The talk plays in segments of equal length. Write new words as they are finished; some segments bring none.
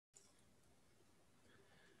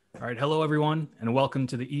All right, hello everyone, and welcome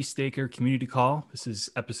to the ETH2 Community Call. This is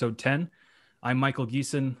episode 10. I'm Michael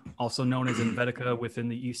Geeson, also known as Envetica within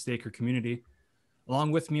the ETH2 community.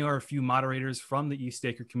 Along with me are a few moderators from the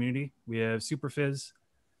ETH2 community. We have Superfizz,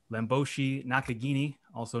 Lamboshi Nakagini,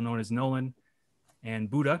 also known as Nolan, and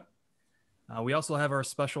Buddha. We also have our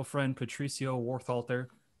special friend Patricio Warthalter,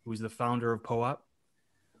 who is the founder of POAP.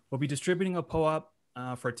 We'll be distributing a POAP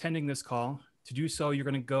for attending this call. To do so, you're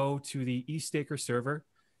going to go to the ETH2 server.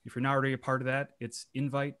 If you're not already a part of that, it's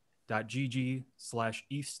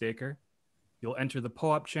invite.gg/ETHstaker. You'll enter the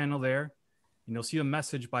POAP channel there, and you'll see a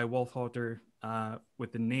message by Wolfhalter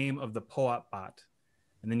with the name of the POAP bot.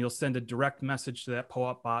 And then you'll send a direct message to that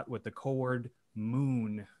POAP bot with the code word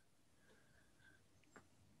moon.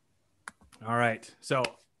 All right. So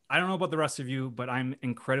I don't know about the rest of you, but I'm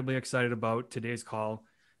incredibly excited about today's call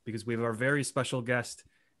because we have our very special guest,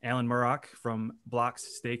 Alon Muroch from Blox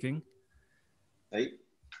Staking. Hey.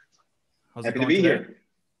 How's Happy it going to be today? here.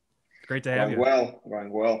 Great to have you.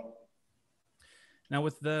 Going well. Now,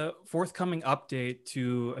 with the forthcoming update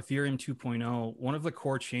to Ethereum 2.0, one of the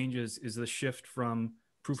core changes is the shift from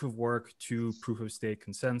proof of work to proof of stake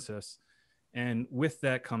consensus. And with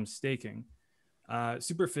that comes staking.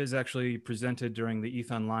 Superfizz actually presented during the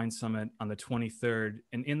ETH Online Summit on the 23rd.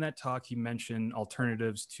 And in that talk, he mentioned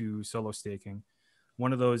alternatives to solo staking,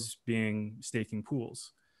 one of those being staking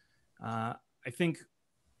pools. I think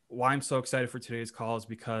why I'm so excited for today's call is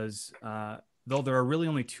because though there are really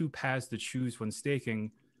only two paths to choose when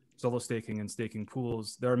staking, solo staking and staking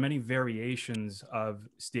pools, there are many variations of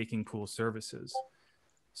staking pool services.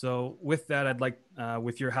 So with that, I'd like,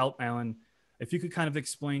 with your help, Alon, if you could kind of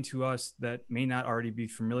explain to us that may not already be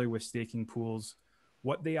familiar with staking pools,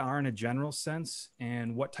 what they are in a general sense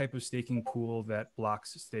and what type of staking pool that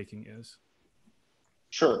Blox staking is.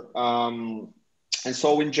 Sure. And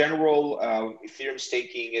so in general, Ethereum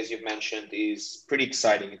staking, as you've mentioned, is pretty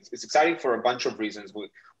exciting. It's exciting for a bunch of reasons,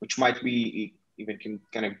 which might we even can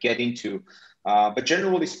kind of get into. But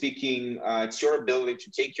generally speaking, it's your ability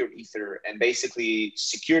to take your Ether and basically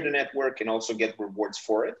secure the network and also get rewards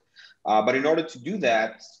for it. But in order to do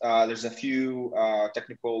that, there's a few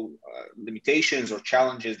technical limitations or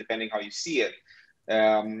challenges, depending how you see it.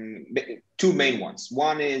 Two main ones.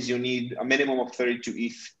 One is you need a minimum of 32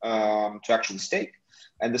 ETH to actually stake.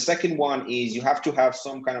 And the second one is you have to have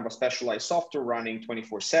some kind of a specialized software running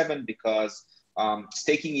 24/7 because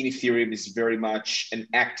staking in Ethereum is very much an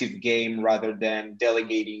active game rather than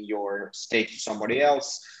delegating your stake to somebody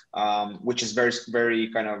else, which is very, very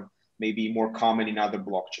kind of maybe more common in other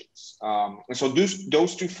blockchains. And so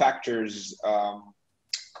those two factors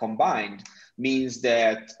combined means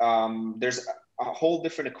that there's a whole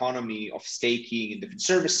different economy of staking and different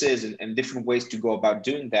services and different ways to go about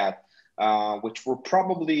doing that, which were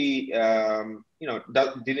probably,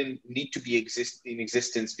 that didn't need to be in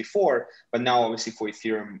existence before, but now obviously for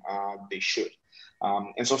Ethereum, they should.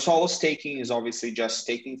 And so solo staking is obviously just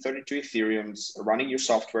staking 32 Ethereums, running your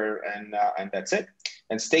software, and that's it.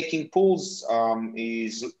 And staking pools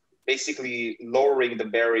is basically lowering the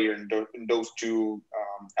barrier in those two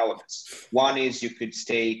elements. One is you could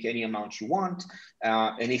stake any amount you want,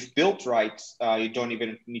 and if built right, you don't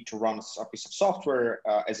even need to run a piece of software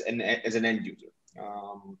as an end user.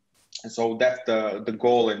 And so that's the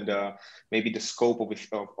goal and maybe the scope of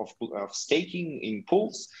staking in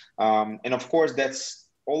pools. And of course,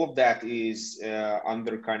 all of that is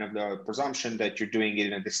under kind of the presumption that you're doing it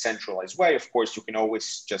in a decentralized way. Of course, you can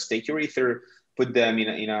always just take your Ether, put them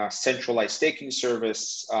in a centralized staking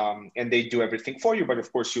service, and they do everything for you. But of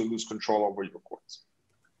course, you lose control over your coins.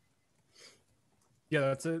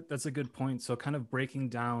 Yeah, that's a good point. So kind of breaking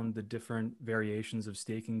down the different variations of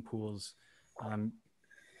staking pools.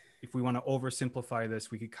 If we want to oversimplify this,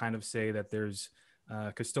 we could kind of say that there's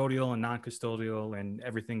custodial and non-custodial and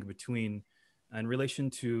everything between. In relation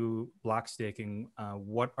to block staking,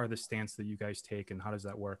 what are the stance that you guys take and how does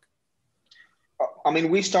that work? I mean,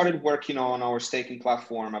 we started working on our staking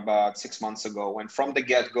platform about 6 months ago. And from the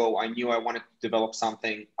get-go, I knew I wanted to develop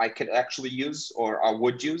something I could actually use or I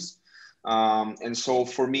would use. And so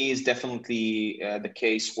for me, it's definitely the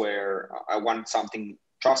case where I want something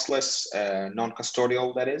trustless,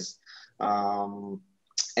 non-custodial, that is.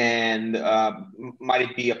 Might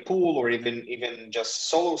it be a pool or even just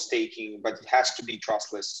solo staking, but it has to be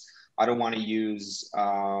trustless. I don't want to lose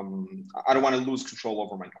control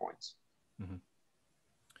over my coins. Mm-hmm.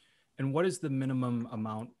 And what is the minimum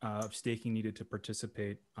amount of staking needed to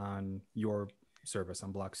participate on your service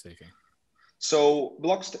on block staking? So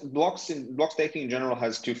block staking in general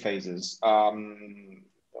has two phases. And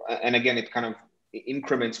again, it kind of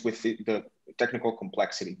increments with the technical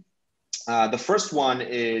complexity. The first one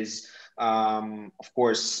is, of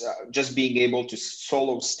course, just being able to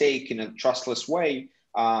solo stake in a trustless way,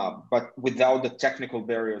 but without the technical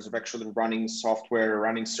barriers of actually running software,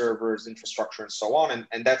 running servers, infrastructure, and so on.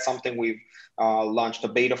 And that's something we've launched a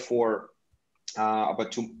beta for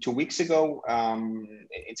about two weeks ago.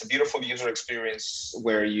 It's a beautiful user experience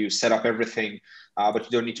where you set up everything, but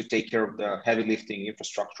you don't need to take care of the heavy lifting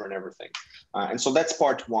infrastructure and everything. And so that's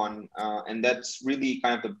part one. And that's really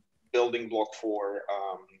kind of the building block for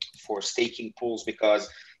staking pools, because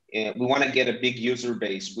we want to get a big user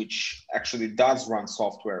base, which actually does run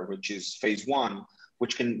software, which is phase one,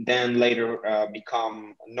 which can then later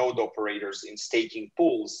become node operators in staking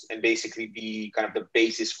pools and basically be kind of the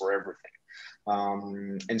basis for everything.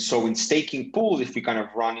 And so in staking pools, if we kind of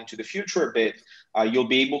run into the future a bit, you'll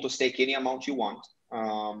be able to stake any amount you want,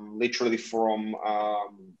 literally from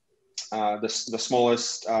the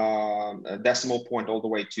smallest decimal point all the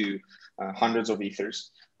way to hundreds of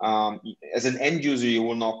ethers. As an end user, you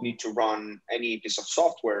will not need to run any piece of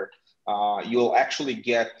software. You'll actually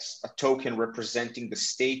get a token representing the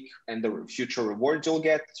stake and the future rewards you'll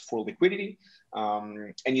get for liquidity.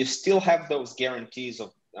 And you still have those guarantees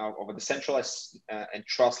of a decentralized and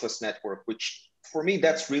trustless network, which for me,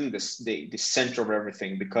 that's really the center of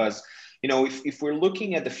everything. Because, you know, if we're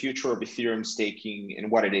looking at the future of Ethereum staking and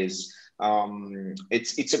what it is,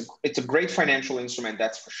 it's a great financial instrument,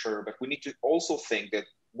 that's for sure. But we need to also think that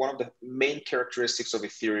one of the main characteristics of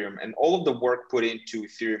Ethereum and all of the work put into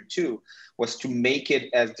Ethereum 2 was to make it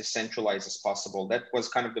as decentralized as possible. That was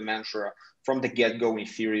kind of the mantra from the get-go in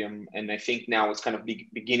Ethereum. And I think now it's kind of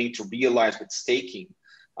beginning to realize with staking.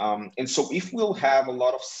 And so if we'll have a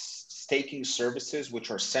lot of staking services which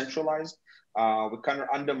are centralized, we're kind of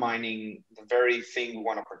undermining the very thing we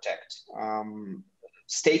want to protect.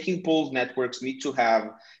 Staking pool networks need to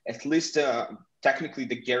have at least technically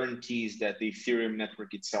the guarantees that the Ethereum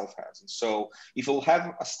network itself has. And so if we'll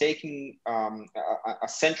have a staking, a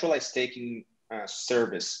centralized staking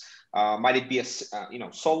service, might it be a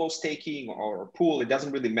solo staking or a pool, it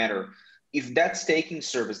doesn't really matter. If that staking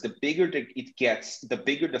service, the bigger it gets, the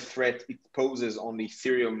bigger the threat it poses on the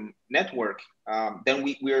Ethereum network,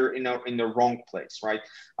 then we're in the wrong place, right?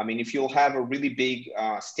 I mean, if you'll have a really big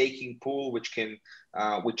staking pool,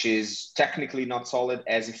 which is technically not solid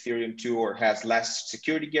as Ethereum 2 or has less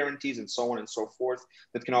security guarantees and so on and so forth,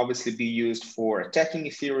 that can obviously be used for attacking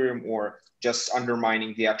Ethereum or just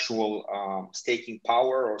undermining the actual staking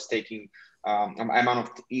power or staking amount of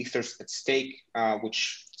ethers at stake,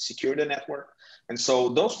 which secure the network. And so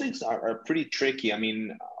those things are pretty tricky. I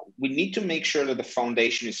mean, we need to make sure that the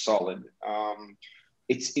foundation is solid.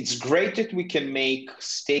 It's great that we can make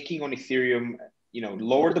staking on Ethereum,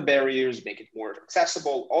 lower the barriers, make it more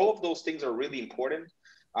accessible. All of those things are really important,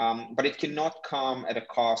 but it cannot come at a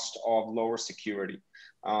cost of lower security.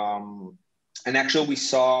 And actually, we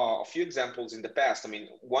saw a few examples in the past. I mean,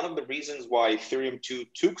 one of the reasons why Ethereum 2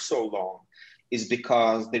 took so long is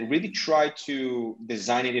because they really tried to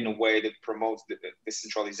design it in a way that promotes the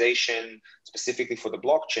decentralization, specifically for the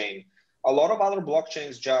blockchain. A lot of other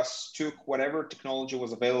blockchains just took whatever technology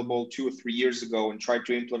was available 2 or 3 years ago and tried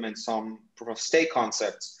to implement some proof of stake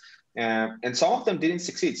concepts. And some of them didn't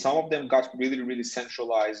succeed. Some of them got really, really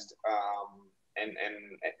centralized and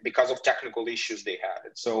because of technical issues they had.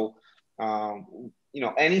 And so,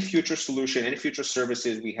 any future solution, any future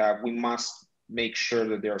services we have, we must make sure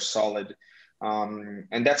that they are solid.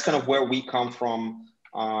 And that's kind of where we come from.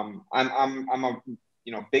 I'm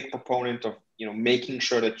a big proponent of making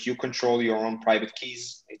sure that you control your own private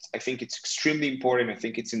keys. I think it's extremely important. I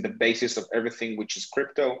think it's in the basis of everything which is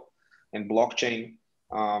crypto and blockchain.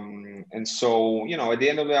 And so at the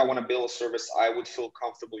end of the day, I want to build a service I would feel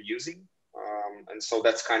comfortable using. And so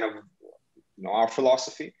that's kind of our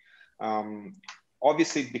philosophy.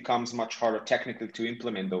 Obviously, it becomes much harder technically to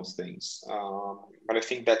implement those things, but I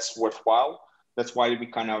think that's worthwhile. That's why we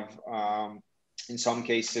kind of, in some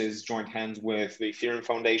cases, joined hands with the Ethereum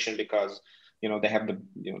Foundation, because they have the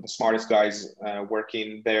smartest guys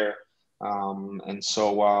working there, and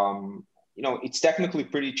so it's technically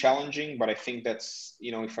pretty challenging. But I think that's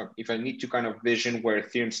if I need to kind of vision where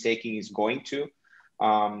Ethereum staking is going to.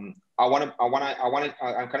 I'm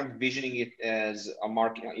kind of visioning it as a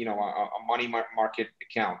market, a money market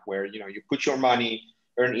account where, you put your money,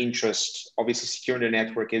 earn interest, obviously secure the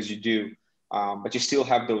network as you do, but you still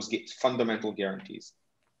have those fundamental guarantees.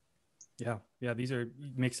 Yeah. You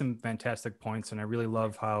make some fantastic points. And I really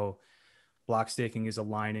love how block staking is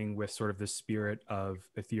aligning with sort of the spirit of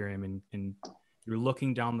Ethereum, and you're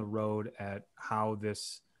looking down the road at how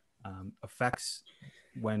this affects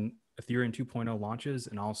when Ethereum 2.0 launches,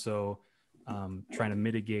 and also trying to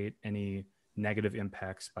mitigate any negative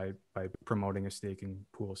impacts by promoting a staking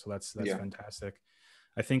pool. So that's fantastic.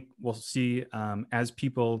 I think we'll see as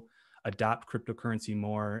people adopt cryptocurrency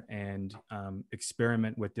more and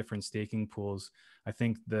experiment with different staking pools. I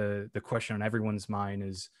think the question on everyone's mind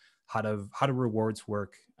is how do rewards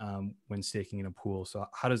work when staking in a pool? So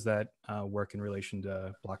how does that work in relation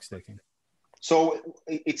to block staking? So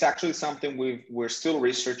it's actually something we're still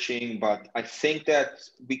researching, but I think that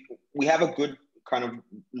we have a good kind of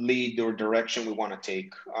lead or direction we want to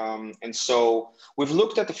take. And so we've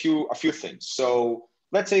looked at a few things. So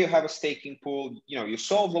let's say you have a staking pool, you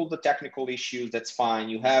solve all the technical issues, that's fine.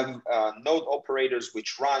 You have node operators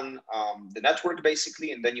which run the network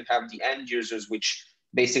basically, and then you have the end users which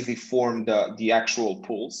basically form the actual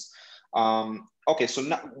pools. Okay, so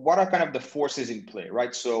now what are kind of the forces in play,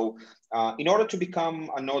 right? So in order to become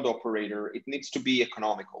a node operator, it needs to be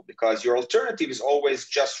economical, because your alternative is always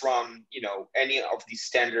just run, any of these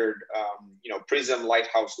standard, Prism,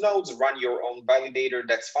 Lighthouse nodes, run your own validator.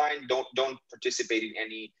 That's fine. Don't participate in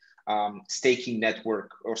any staking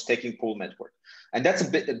network or staking pool network. And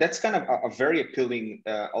that's kind of a very appealing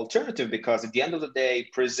alternative, because at the end of the day,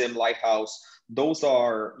 Prism, Lighthouse, those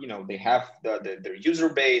are, they have their user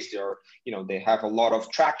base, they have a lot of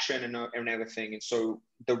traction and everything. And so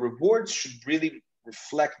the rewards should really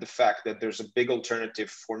reflect the fact that there's a big alternative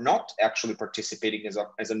for not actually participating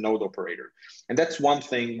as a node operator. And that's one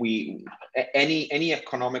thing any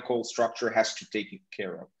economical structure has to take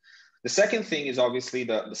care of. The second thing is obviously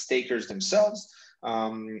the stakers themselves.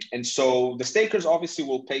 And so the stakers obviously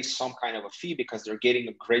will pay some kind of a fee because they're getting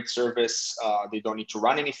a great service. They don't need to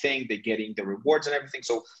run anything. They're getting the rewards and everything.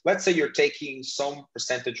 So let's say you're taking some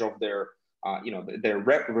percentage of their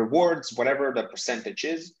rewards, whatever the percentage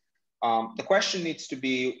is. The question needs to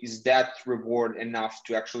be, is that reward enough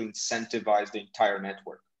to actually incentivize the entire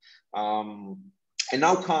network? And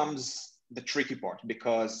now comes the tricky part,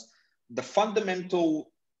 because the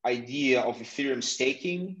fundamental idea of Ethereum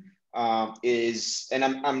staking is, and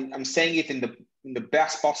I'm saying it in the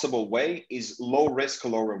best possible way, is low risk,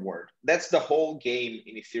 low reward. That's the whole game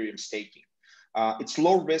in Ethereum staking. It's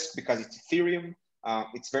low risk because it's Ethereum.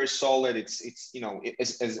 It's very solid. It's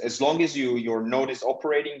as long as your node is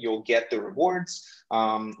operating, you'll get the rewards.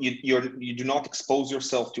 You do not expose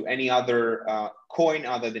yourself to any other coin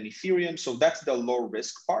other than Ethereum. So that's the low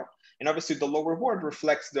risk part. And obviously the low reward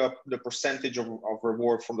reflects the percentage of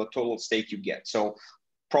reward from the total stake you get. So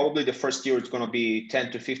probably the first year it's going to be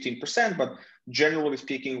 10 to 15%, but generally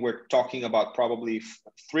speaking, we're talking about probably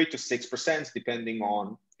 3 to 6%, depending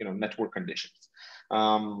on network conditions.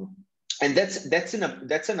 And that's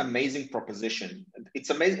an amazing proposition. It's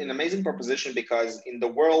an amazing proposition because in the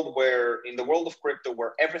world of crypto,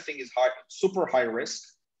 where everything is super high risk,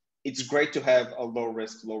 it's great to have a low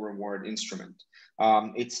risk, low reward instrument.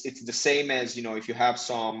 It's the same as, if you have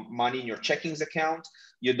some money in your checkings account,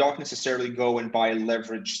 you don't necessarily go and buy a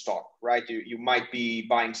leveraged stock, right? You might be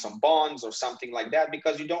buying some bonds or something like that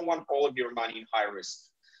because you don't want all of your money in high risk.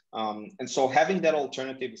 And so having that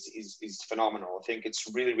alternative is phenomenal. I think it's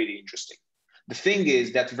really, really interesting. The thing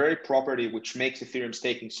is that very property which makes Ethereum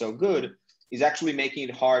staking so good is actually making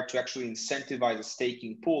it hard to actually incentivize a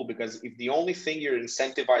staking pool, because if the only thing you're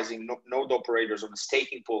incentivizing node operators on the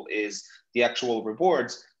staking pool is the actual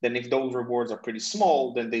rewards, then if those rewards are pretty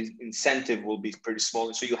small, then the incentive will be pretty small.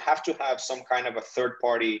 And so you have to have some kind of a third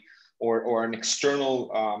party or an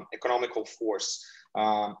external economical force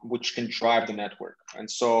which can drive the network.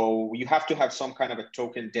 And so you have to have some kind of a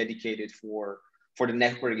token dedicated for the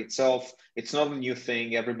network itself. It's not a new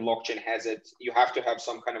thing. Every blockchain has it. You have to have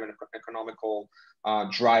some kind of an economical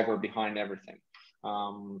driver behind everything.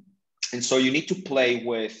 And so you need to play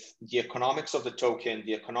with the economics of the token,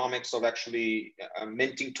 the economics of actually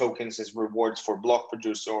minting tokens as rewards for block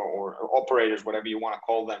producer or operators, whatever you want to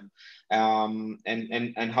call them.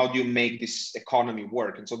 And how do you make this economy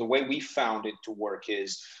work? And so the way we found it to work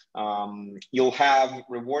is you'll have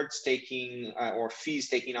rewards taking or fees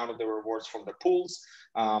taken out of the rewards from the pools.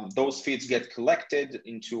 Those fees get collected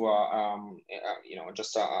into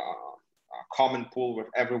just a common pool where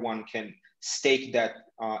everyone can stake that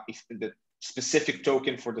if the specific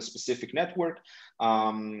token for the specific network,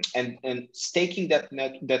 and staking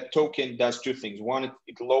that token does two things. One,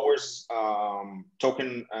 it lowers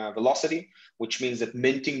token velocity, which means that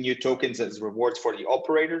minting new tokens as rewards for the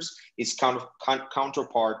operators is kind of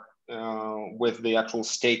counterpart with the actual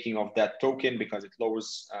staking of that token, because it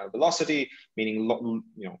lowers velocity, meaning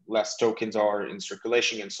less tokens are in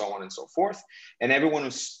circulation and so on and so forth. And everyone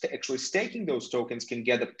who's actually staking those tokens can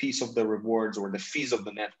get a piece of the rewards or the fees of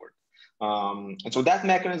the network. And so that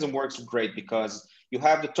mechanism works great because you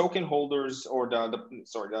have the token holders or the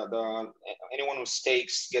anyone who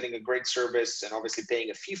stakes getting a great service and obviously paying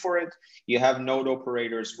a fee for it. You have node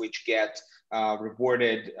operators which get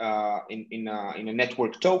rewarded in a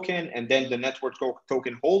network token, and then the network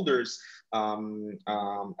token holders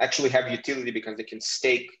actually have utility because they can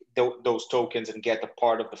stake those tokens and get a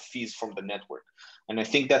part of the fees from the network. And I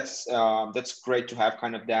think that's great to have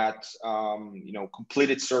kind of that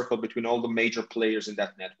completed circle between all the major players in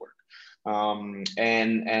that network.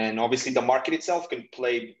 And obviously the market itself can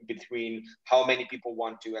play between how many people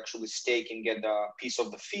want to actually stake and get a piece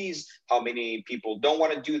of the fees, how many people don't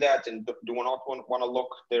want to do that and do not want to lock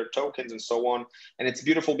their tokens and so on. And it's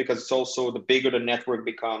beautiful because it's also the bigger the network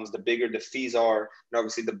becomes, the bigger the fees are, and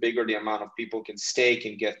obviously the bigger the amount of people can stake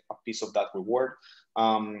and get a piece of that reward.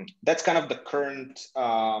 That's kind of the current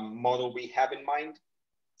model we have in mind.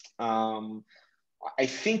 I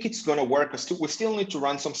think it's going to work. We still need to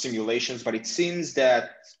run some simulations, but it seems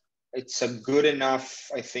that it's a good enough,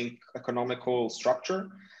 I think, economical structure,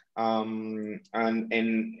 and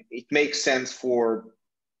it makes sense for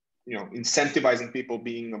incentivizing people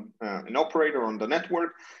being an operator on the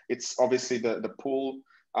network. It's obviously the pool.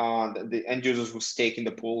 The end users who stake in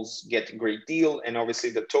the pools get a great deal, and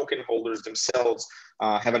obviously the token holders themselves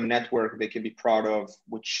have a network they can be proud of,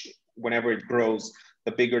 which whenever it grows,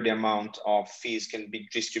 the bigger the amount of fees can be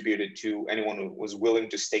distributed to anyone who was willing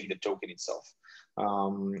to stake the token itself.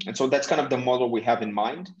 And so that's kind of the model we have in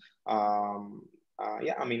mind.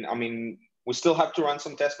 Yeah, I mean, we still have to run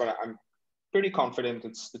some tests, but I'm pretty confident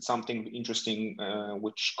it's something interesting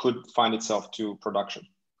which could find itself to production.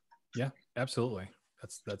 Yeah, absolutely.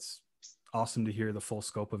 That's awesome to hear the full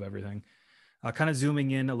scope of everything. Kind of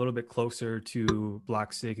zooming in a little bit closer to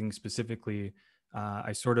block staking specifically,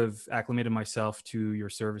 I sort of acclimated myself to your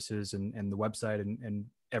services and the website and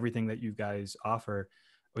everything that you guys offer.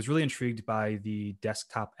 I was really intrigued by the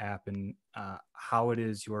desktop app and how it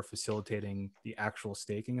is you're facilitating the actual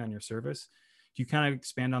staking on your service. Can you kind of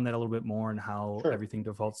expand on that a little bit more and how Sure. everything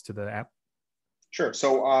defaults to the app? Sure.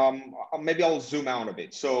 So maybe I'll zoom out a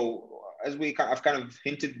bit. So as I've kind of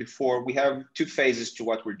hinted before, we have two phases to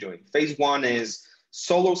what we're doing. Phase one is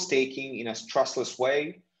solo staking in a trustless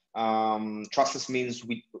way. Trustless means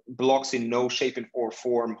Blox in no shape or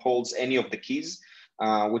form holds any of the keys,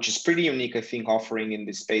 which is pretty unique, I think, offering in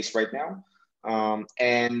this space right now.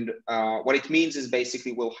 And what it means is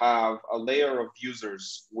basically we'll have a layer of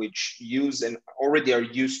users which use and already are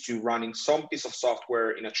used to running some piece of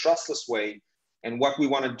software in a trustless way. And what we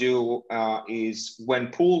want to do is when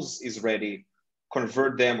pools is ready,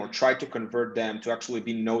 convert them or try to convert them to actually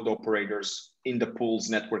be node operators in the pools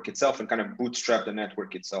network itself and kind of bootstrap the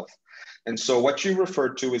network itself. And so what you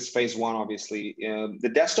referred to is phase one, obviously. The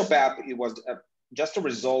desktop app, it was just a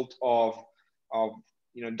result of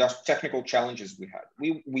just technical challenges we had.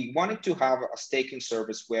 We wanted to have a staking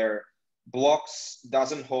service where Blox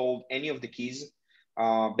doesn't hold any of the keys.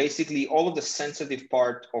 Basically, all of the sensitive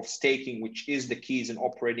part of staking, which is the keys and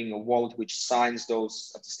operating a wallet which signs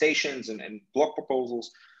those attestations and block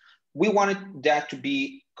proposals, we wanted that to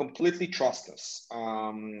be completely trustless.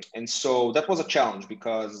 And so that was a challenge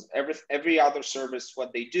because every other service,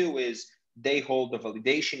 what they do is they hold the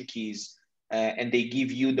validation keys and they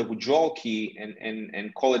give you the withdrawal key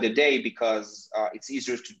and call it a day because it's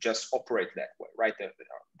easier to just operate that way, right?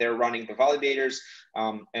 They're running the validators,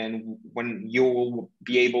 and when you will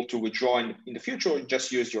be able to withdraw in the future,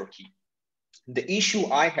 just use your key. The issue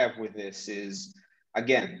I have with this is,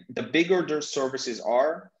 again, the bigger their services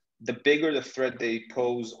are, the bigger the threat they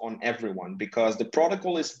pose on everyone, because the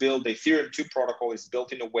protocol is built, the Ethereum 2 protocol is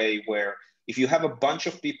built in a way where if you have a bunch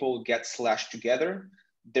of people get slashed together,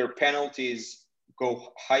 their penalties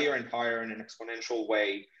go higher and higher in an exponential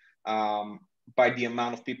way by the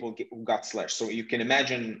amount of people who got slashed. So you can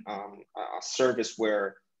imagine a service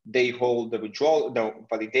where they hold the withdrawal, the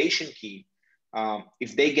validation key.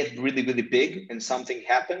 If they get really, really big and something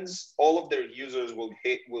happens, all of their users will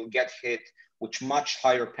get hit with much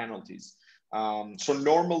higher penalties. So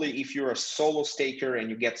normally, if you're a solo staker and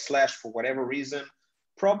you get slashed for whatever reason,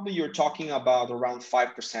 probably you're talking about around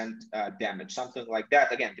 5% damage, something like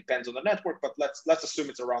that. Again, depends on the network, but let's assume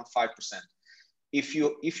it's around 5%. If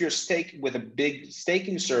you're staked with a big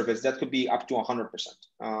staking service, that could be up to 100%,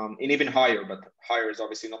 and even higher. But higher is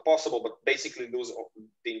obviously not possible. But basically, lose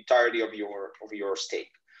the entirety of your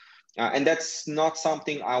stake, and that's not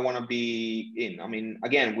something I want to be in. I mean,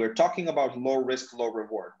 again, we're talking about low risk, low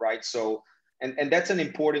reward, right? So, and that's an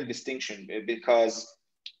important distinction because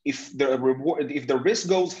if the risk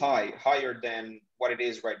goes higher than what it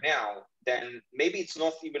is right now, then maybe it's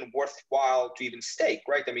not even worthwhile to even stake,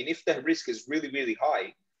 right? I mean, if the risk is really, really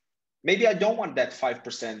high, maybe I don't want that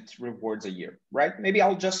 5% rewards a year, right? Maybe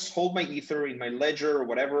I'll just hold my Ether in my ledger or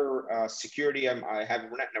whatever security I have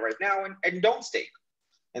right now and don't stake.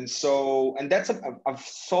 And so, and that's a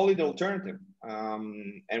solid alternative.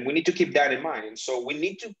 And we need to keep that in mind. And so we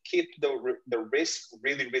need to keep the risk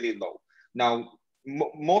really, really low. Now,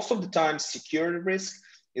 most of the time, security risk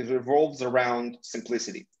revolves around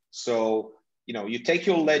simplicity. So, you know, you take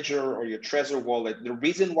your ledger or your Trezor wallet. The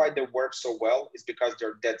reason why they work so well is because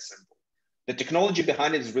they're dead simple. The technology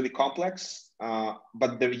behind it is really complex,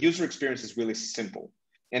 but the user experience is really simple.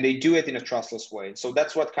 And they do it in a trustless way. So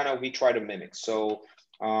that's what kind of we try to mimic. So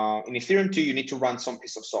in Ethereum 2, you need to run some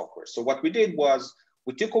piece of software. So what we did was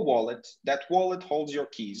we took a wallet. That wallet holds your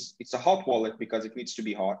keys. It's a hot wallet because it needs to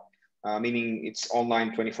be hot, meaning it's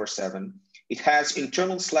online 24/7. It has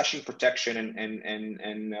internal slashing protection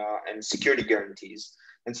and security guarantees.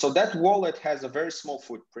 And so that wallet has a very small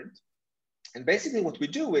footprint. And basically what we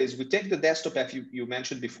do is we take the desktop app you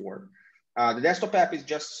mentioned before. The desktop app is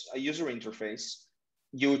just a user interface.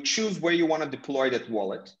 You choose where you want to deploy that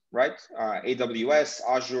wallet, right? AWS,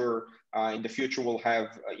 Azure, in the future we'll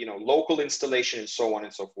have you know, local installation and so on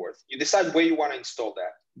and so forth. You decide where you want to install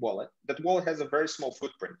that wallet. That wallet has a very small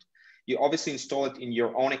footprint. You obviously install it in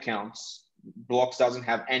your own accounts. Blox doesn't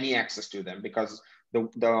have any access to them because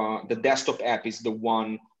the desktop app is the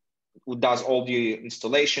one who does all the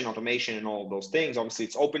installation, automation, and all of those things. Obviously,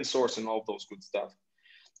 it's open source and all of those good stuff.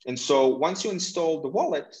 And so once you install the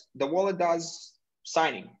wallet does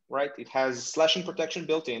signing, right? It has slashing protection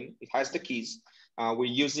built in. It has the keys. We're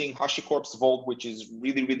using HashiCorp's Vault, which is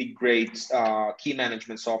really, really great key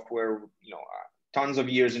management software, you know, tons of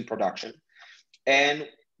years in production. And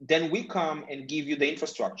then we come and give you the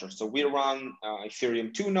infrastructure. So we run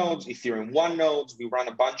Ethereum 2 nodes, Ethereum 1 nodes. We run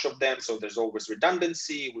a bunch of them. So there's always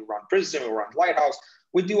redundancy. We run Prism, we run Lighthouse.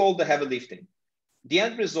 We do all the heavy lifting. The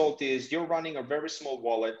end result is you're running a very small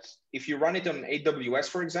wallet. If you run it on AWS,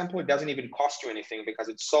 for example, it doesn't even cost you anything because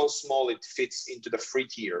it's so small, it fits into the free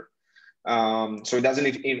tier. So it doesn't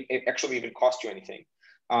actually even cost you anything.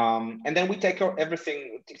 And then we take care of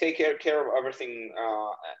everything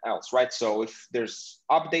else, right? So if there's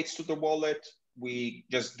updates to the wallet, we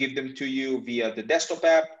just give them to you via the desktop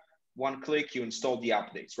app. One click, you install the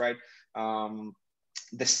updates, right?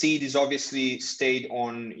 The seed is obviously stayed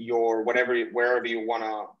on your wherever you want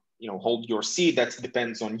to, you know, hold your seed. That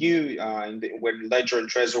depends on you. When Ledger and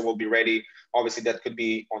Trezor will be ready, obviously that could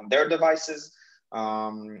be on their devices.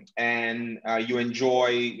 You enjoy,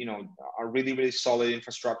 you know, a really, really solid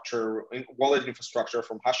infrastructure, wallet infrastructure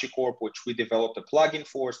from HashiCorp, which we developed a plugin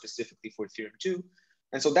for specifically for Ethereum 2.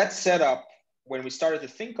 And so that setup, when we started to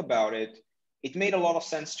think about it, it made a lot of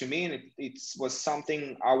sense to me, and it was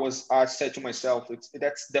something I said to myself,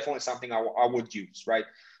 that's definitely something I would use, right?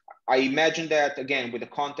 I imagine that, again, with the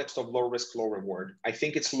context of low risk, low reward. I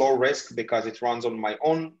think it's low risk because it runs on my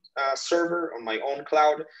own server, on my own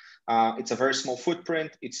cloud. It's a very small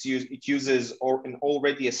footprint. It uses an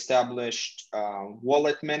already established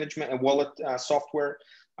wallet management and wallet software.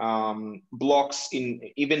 Blox,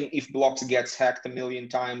 even if Blox gets hacked 1 million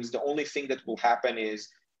times, the only thing that will happen is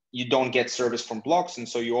you don't get service from Blox, and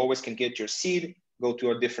so you always can get your seed, go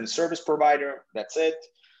to a different service provider. That's it.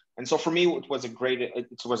 And so for me, it was a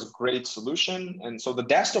great solution. And so the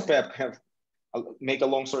desktop app, make a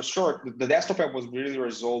long story short, the desktop app was really a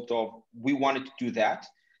result of we wanted to do that.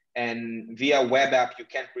 And via web app, you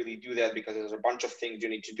can't really do that because there's a bunch of things you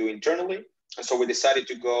need to do internally. And so we decided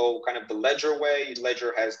to go kind of the Ledger way.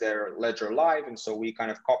 Ledger has their Ledger Live. And so we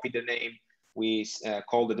kind of copied the name. We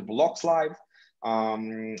called it the Blox Live.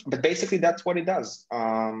 But basically that's what it does.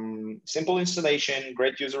 Simple installation,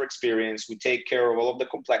 great user experience. We take care of all of the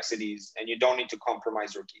complexities and you don't need to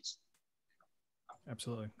compromise your keys.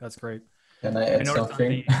 Absolutely. That's great. Can I add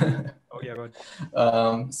something? Oh yeah, go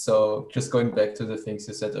ahead. So just going back to the things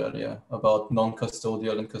you said earlier about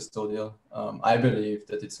non-custodial and custodial, I believe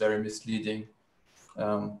that it's very misleading,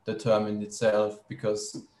 the term in itself,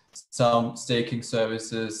 because some staking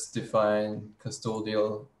services define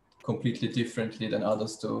custodial completely differently than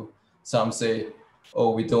others do. Some say,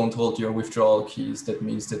 oh, we don't hold your withdrawal keys. That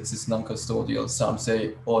means that this is non-custodial. Some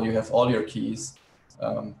say, oh, you have all your keys,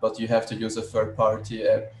 but you have to use a third-party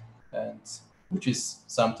app, and which is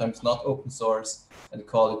sometimes not open source, and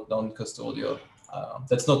call it non-custodial.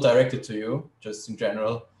 That's not directed to you, just in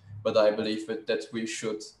general, but I believe that we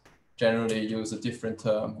should generally use a different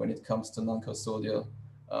term when it comes to non-custodial.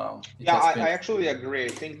 I actually agree. I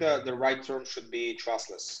think the right term should be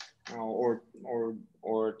trustless, or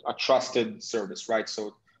a trusted service, right?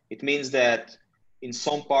 So it means that in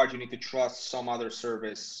some part you need to trust some other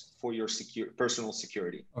service for your personal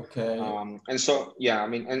security. Okay. And so, yeah, I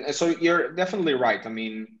mean, and so you're definitely right. I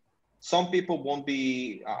mean, some people won't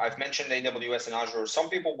be, I've mentioned AWS and Azure, some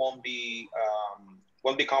people won't be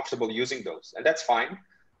comfortable using those, and that's fine.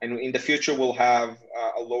 And in the future, we'll have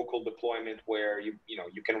a local deployment where you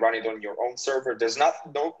can run it on your own server. There's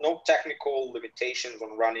no technical limitations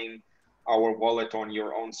on running our wallet on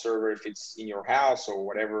your own server if it's in your house or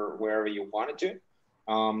wherever you want it to.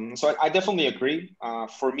 So I definitely agree.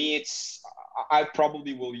 For me, I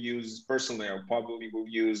probably will use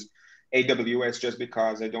AWS just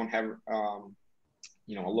because I don't have a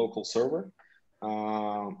local server.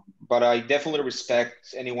 But I definitely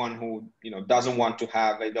respect anyone who doesn't want to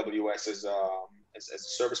have AWS as a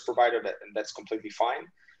service provider, and that's completely fine.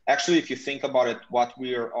 Actually, if you think about it, what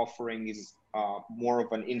we are offering is more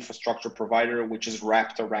of an infrastructure provider, which is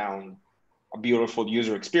wrapped around a beautiful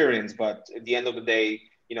user experience. But at the end of the day,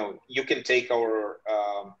 you can take our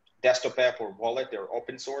desktop app or wallet. They're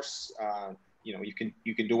open source. You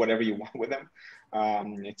can do whatever you want with them.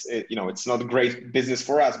 It's not a great business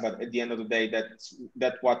for us, but at the end of the day,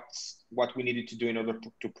 that's what we needed to do in order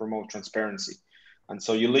to promote transparency. And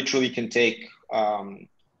so you literally can take our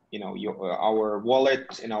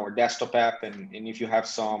wallet and our desktop app, and if you have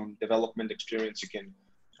some development experience, you can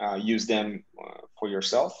use them for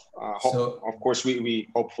yourself. So of course, we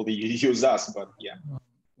hopefully use us, but yeah.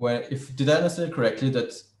 Well, did I understand correctly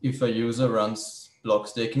that if a user runs Blox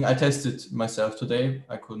staking, I tested myself today.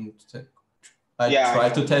 I couldn't. I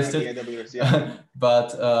tried to test it, AWS, yeah. but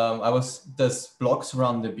does Blox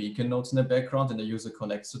run the beacon nodes in the background and the user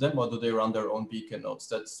connects to them, or do they run their own beacon nodes?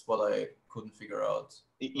 That's what I couldn't figure out.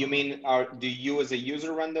 You mean, do you as a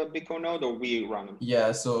user run the beacon node, or we run them?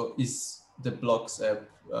 Yeah, so is the Blox app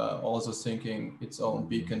also syncing its own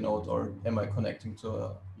beacon node, or am I connecting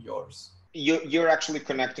to yours? You're actually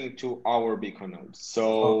connecting to our beacon nodes.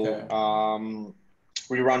 So okay.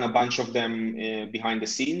 We run a bunch of them behind the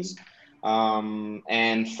scenes.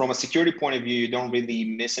 And from a security point of view, you don't really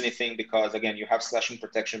miss anything because, again, you have slashing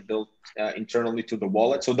protection built internally to the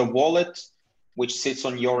wallet. So the wallet, which sits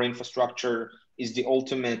on your infrastructure, is the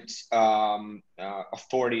ultimate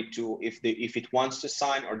authority to if it wants to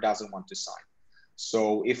sign or doesn't want to sign.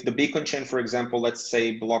 So if the beacon chain, for example, let's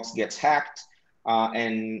say Blox gets hacked,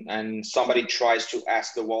 and somebody tries to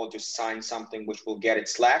ask the wallet to sign something which will get it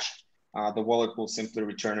slashed, the wallet will simply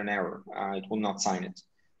return an error. It will not sign it.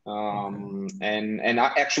 And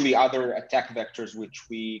actually other attack vectors which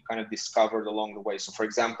we kind of discovered along the way. So for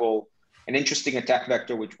example, an interesting attack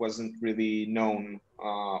vector which wasn't really known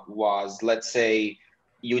was, let's say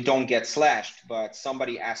you don't get slashed, but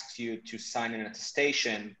somebody asks you to sign an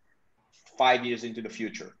attestation 5 years into the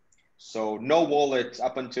future. So no wallet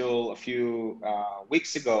up until a few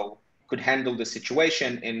weeks ago could handle the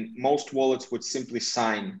situation, and most wallets would simply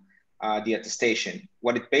sign the attestation.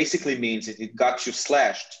 What it basically means is it got you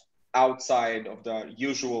slashed outside of the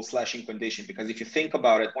usual slashing condition. Because if you think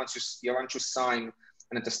about it, once you sign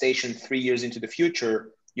an attestation 3 years into the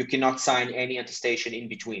future, you cannot sign any attestation in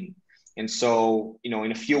between. And so,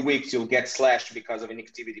 in a few weeks, you'll get slashed because of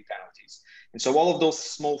inactivity penalties. And so all of those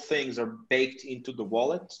small things are baked into the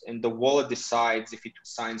wallet, and the wallet decides if it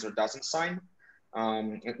signs or doesn't sign.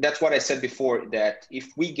 That's what I said before, that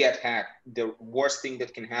if we get hacked, the worst thing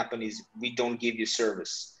that can happen is we don't give you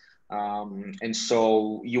service. And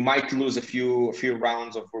so you might lose a few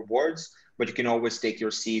rounds of rewards, but you can always take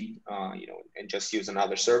your seed, and just use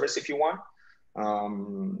another service if you want.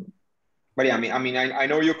 But yeah, I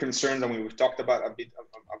know you're concerned. We've talked about a bit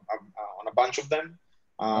on a bunch of them.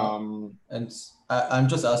 And I'm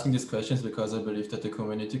just asking these questions because I believe that the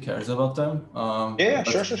community cares about them.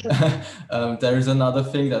 Sure. There is another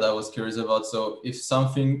thing that I was curious about. So if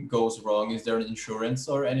something goes wrong, is there an insurance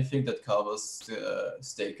or anything that covers the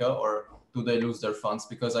staker, or do they lose their funds?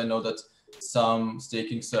 Because I know that some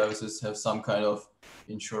staking services have some kind of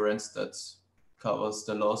insurance that covers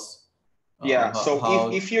the loss.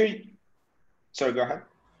 If you're... Sorry, go ahead.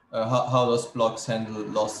 How does Blox handle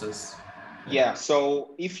losses? Yeah,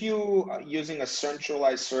 so if you are using a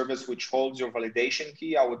centralized service which holds your validation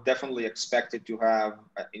key, I would definitely expect it to have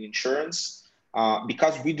an insurance.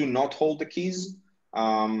 Because we do not hold the keys,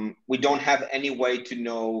 we don't have any way to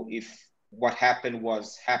know if what happened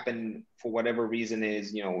for whatever reason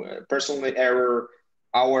is, personal error,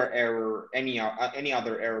 our error, any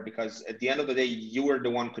other error, because at the end of the day, you were the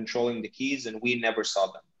one controlling the keys and we never saw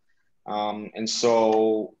them. And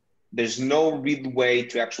so there's no real way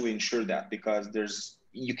to actually ensure that, because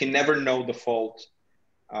you can never know the fault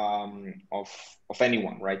of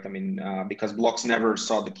anyone, right? Because Blox never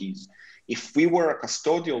saw the keys. If we were a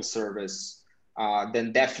custodial service,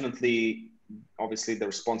 then definitely obviously the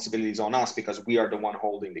responsibility is on us because we are the one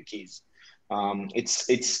holding the keys.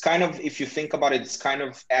 It's kind of, if you think about it, it's kind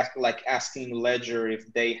of like asking Ledger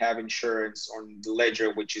if they have insurance on the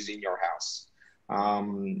ledger which is in your house.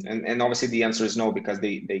 And obviously the answer is no, because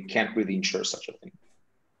they can't really insure such a thing.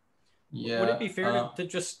 Yeah. Would it be fair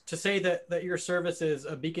to say that your service is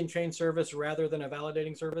a beacon chain service rather than a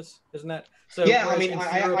validating service? Isn't that so? Yeah, I mean,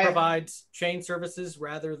 Ethereum provides chain services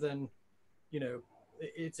rather than,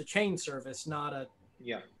 it's a chain service, not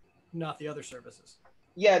the other services.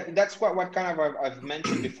 Yeah, that's what kind of I've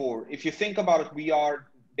mentioned before. If you think about it, we are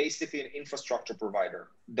basically an infrastructure provider.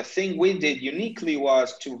 The thing we did uniquely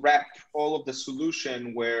was to wrap all of the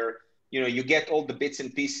solution where you get all the bits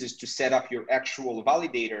and pieces to set up your actual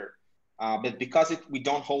validator. But because we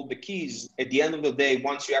don't hold the keys, at the end of the day,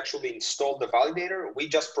 once you actually install the validator, we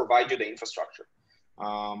just provide you the infrastructure.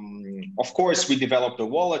 Of course, we develop the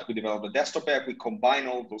wallet, we develop the desktop app, we combine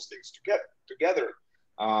all of those things together.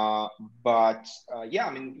 Yeah,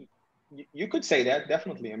 I mean, you could say that,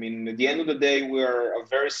 definitely. I mean, at the end of the day, we're a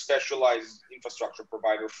very specialized infrastructure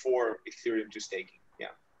provider for Ethereum to staking.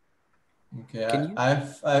 Yeah. Okay,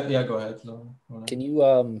 yeah, go ahead. Can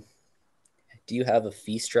you, do you have a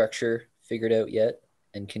fee structure figured out yet?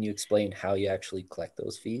 And can you explain how you actually collect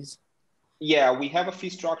those fees? Yeah, we have a fee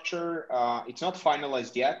structure. It's not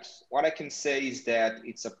finalized yet. What I can say is that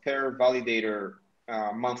it's a per validator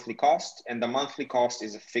monthly cost, and the monthly cost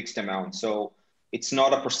is a fixed amount. So it's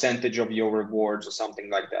not a percentage of your rewards or something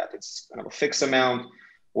like that. It's kind of a fixed amount.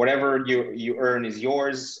 Whatever you earn is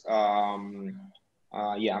yours.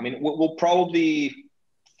 Yeah, I mean, we'll probably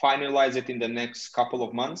finalize it in the next couple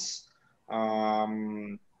of months.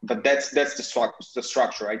 But that's the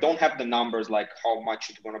structure. I don't have the numbers like how much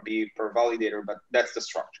it's going to be per validator, but that's the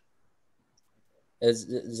structure.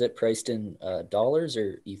 Is it priced in dollars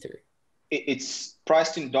or Ether? It's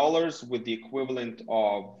priced in dollars with the equivalent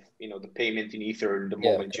of the payment in Ether the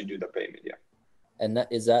moment you do the payment. Yeah. And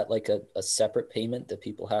is that like a separate payment that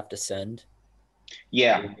people have to send?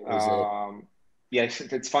 Yeah. Yeah,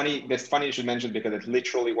 it's funny. That's funny you should mention, because it's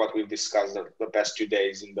literally what we've discussed the past 2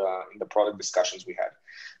 days in the product discussions we had.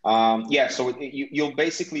 Yeah, so you'll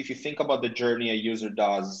basically, if you think about the journey a user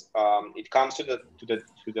does, it comes to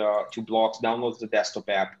Blox, downloads the desktop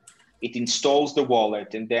app, it installs the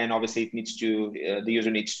wallet, and then obviously the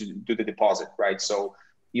user needs to do the deposit, right? So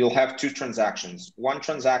you'll have two transactions. One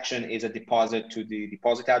transaction is a deposit to the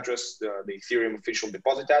deposit address, the Ethereum official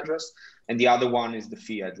deposit address, and the other one is the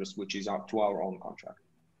fee address, which is up to our own contract.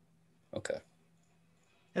 Okay.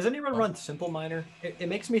 Has anyone run Simple Miner? It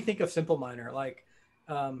makes me think of Simple Miner, like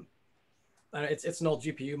it's an old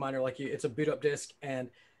GPU miner, like it's a boot up disk, and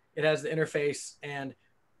it has the interface, and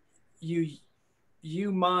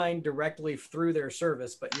you mine directly through their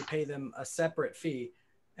service, but you pay them a separate fee.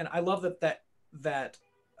 And I love that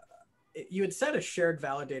you had said a shared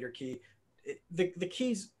validator key. The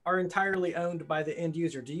keys are entirely owned by the end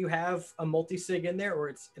user. Do you have a multi-sig in there, or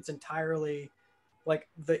it's entirely like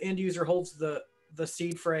the end user holds the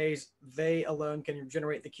seed phrase, they alone can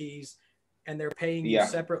generate the keys, and they're paying you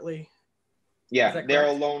separately? Yeah, they're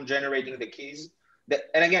alone generating the keys.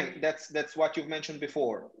 And again, that's what you've mentioned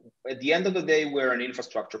before. At the end of the day, we're an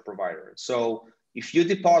infrastructure provider. So if you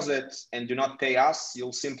deposit and do not pay us,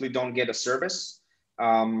 you'll simply don't get a service.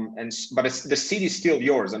 But the seed is still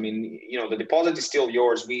yours. I mean, the deposit is still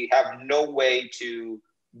yours. We have no way to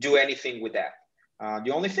do anything with that.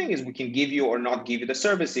 The only thing is we can give you or not give you the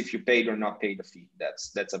service if you paid or not paid the fee.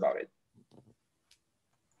 That's about it.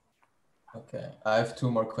 Okay, I have 2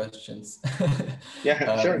 more questions.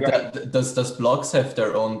 Yeah, sure. Go ahead. Does Blox have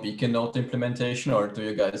their own beacon node implementation, or do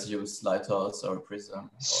you guys use Lighthouse or Prism?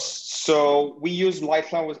 So we use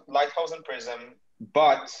Lighthouse and Prism,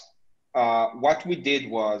 but what we did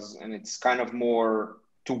was, and it's kind of more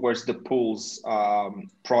towards the pools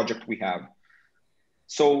project we have.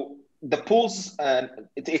 So the pools,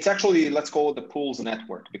 it's actually, let's call it the pools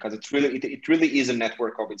network, because it really is a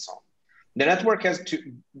network of its own. The network has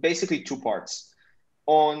basically two parts.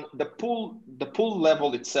 On the pool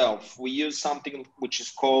level itself, we use something which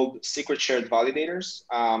is called secret shared validators,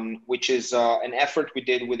 which is an effort we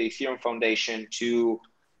did with the Ethereum Foundation to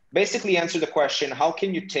basically answer the question, how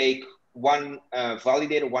can you take one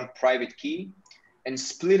validator, one private key, and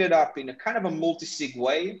split it up in a kind of a multi-sig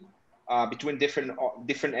way between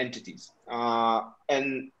different entities.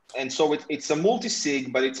 And so it's a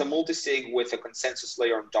multi-sig, but it's a multi-sig with a consensus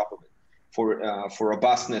layer on top of it for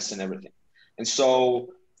robustness and everything. And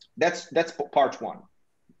so that's part one.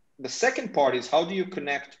 The second part is, how do you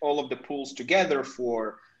connect all of the pools together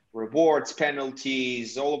for rewards,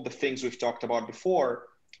 penalties, all of the things we've talked about before.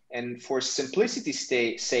 And for simplicity's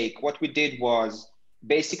sake, what we did was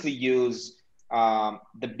basically use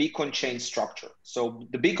the beacon chain structure. So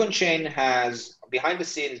the beacon chain has, behind the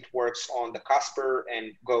scenes, it works on the Casper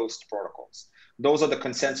and Ghost protocols. Those are the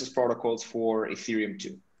consensus protocols for Ethereum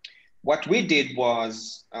 2. What we did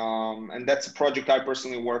was, and that's a project I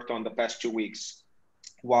personally worked on the past 2 weeks,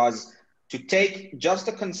 was to take just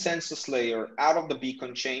the consensus layer out of the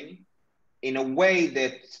beacon chain in a way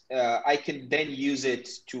that I can then use it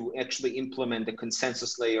to actually implement the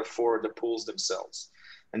consensus layer for the pools themselves.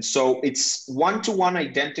 And so it's one-to-one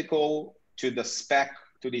identical to the spec,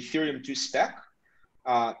 to the Ethereum 2 spec.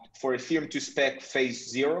 For Ethereum 2 spec phase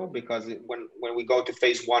 0, because when we go to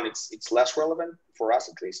phase 1, it's less relevant for us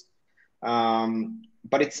at least.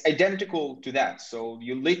 But it's identical to that. So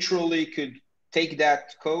you literally could take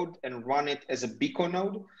that code and run it as a beacon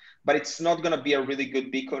node, but it's not going to be a really good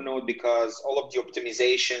beacon node because all of the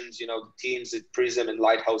optimizations, you know, the teams at Prism and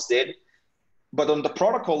Lighthouse did. But on the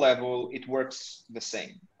protocol level, it works the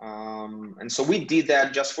same. And so we did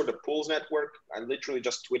that just for the pools network. I literally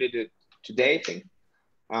just tweeted it today, I think.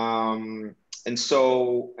 And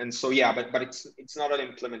so yeah, but it's not an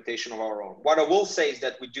implementation of our own. What I will say is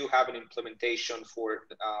that we do have an implementation for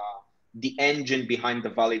the engine behind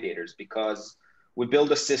the validators, because we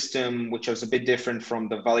built a system which was a bit different from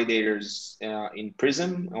the validators in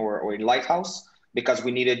Prism or in Lighthouse, because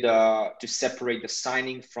we needed to separate the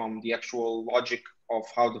signing from the actual logic of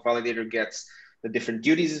how the validator gets the different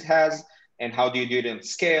duties it has, and how do you do it in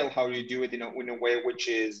scale, how do you do it in a way which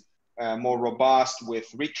is more robust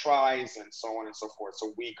with retries and so on and so forth.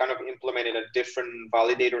 So we kind of implemented a different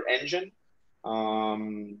validator engine.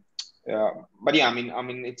 But yeah, I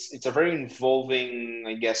mean, it's a very involving,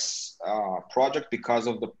 I guess, project because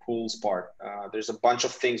of the pools part. There's a bunch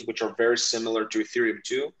of things which are very similar to Ethereum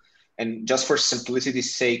 2. And just for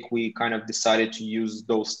simplicity's sake, we kind of decided to use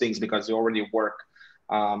those things because they already work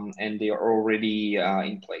and they are already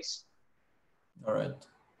in place. All right.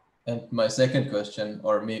 And my second question,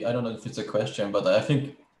 or me, I don't know if it's a question, but I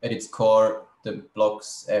think at its core, the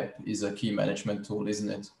Blox app is a key management tool, isn't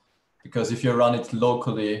it? Because if you run it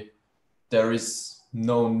locally, there is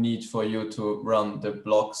no need for you to run the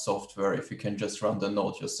Blox software if you can just run the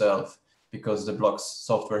node yourself, because the Blox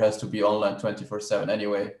software has to be online 24/7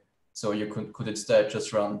 anyway. So you could instead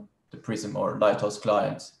just run the Prism or Lighthouse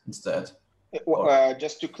client instead.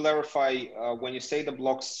 Just to clarify, when you say the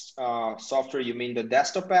Blox software, you mean the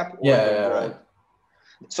desktop app? Or yeah, right.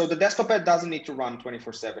 So the desktop app doesn't need to run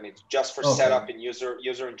 24/7. It's just for setup and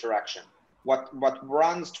user interaction. What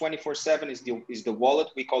runs 24/7 is the wallet.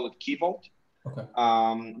 We call it Key Vault. Okay.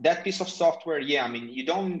 That piece of software, yeah, I mean, you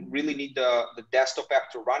don't really need the desktop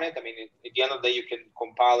app to run it. I mean, at the end of the day, you can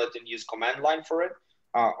compile it and use command line for it.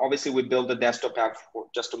 Obviously, we build the desktop app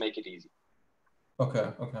just to make it easy. Okay.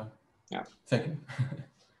 Yeah. Thank you.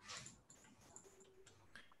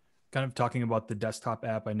 Kind of talking about the desktop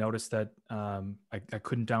app, I noticed that I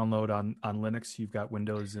couldn't download on Linux. You've got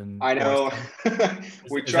Windows and I know.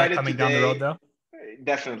 We tried it coming today. down the road though?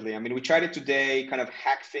 Definitely. I mean, we tried it today, kind of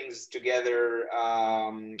hack things together.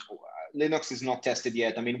 Linux is not tested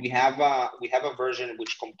yet. I mean, we have a version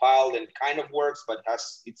which compiled and kind of works, but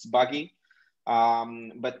it's buggy.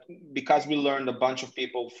 But because we learned a bunch of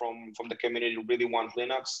people from the community who really want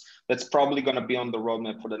Linux, that's probably going to be on the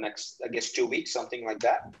roadmap for the next, I guess, 2 weeks, something like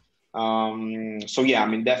that. So yeah, I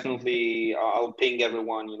mean, definitely I'll ping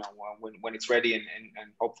everyone, you know, when it's ready, and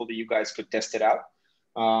hopefully you guys could test it out.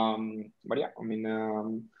 But yeah, I mean,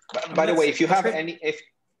 by the way, if you have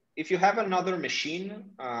if you have another machine,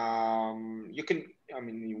 you can, I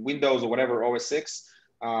mean, Windows or whatever, OS 6,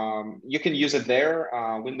 you can use it there.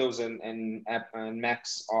 Windows and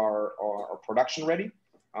Macs are production ready.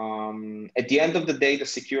 At the end of the day, the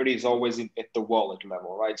security is always at the wallet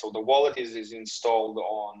level, right? So the wallet is installed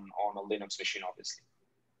on a Linux machine, obviously.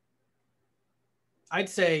 I'd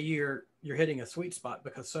say you're hitting a sweet spot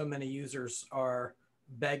because so many users are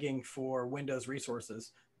begging for Windows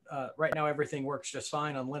resources. Right now, everything works just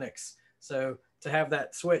fine on Linux. So to have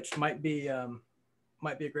that switch might be a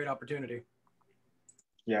great opportunity.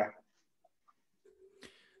 Yeah.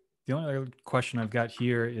 The only other question I've got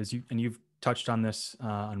here is you've touched on this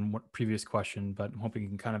on one previous question, but I'm hoping you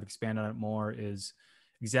can kind of expand on it more, is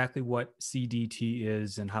exactly what CDT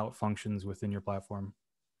is and how it functions within your platform.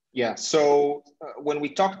 Yeah, so when we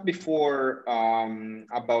talked before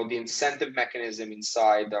about the incentive mechanism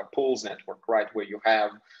inside the pools network, right, where you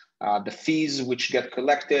have the fees which get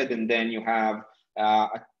collected, and then you have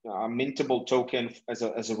a mintable token as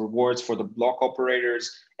a rewards for the block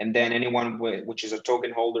operators, and then anyone which is a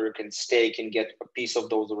token holder can stake and get a piece of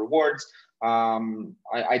those rewards.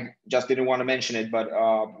 I just didn't want to mention it, but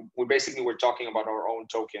we're talking about our own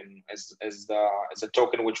token as a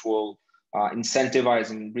token which will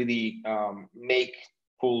incentivize and really make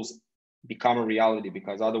pools become a reality,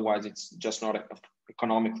 because otherwise it's just not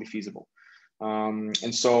economically feasible.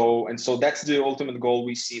 And so that's the ultimate goal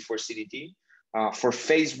we see for CDT. For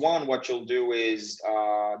phase one, what you'll do is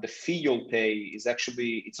the fee you'll pay is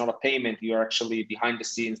actually, it's not a payment. You're actually behind the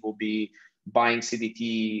scenes will be buying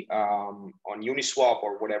CDT on Uniswap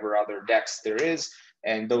or whatever other DEX there is,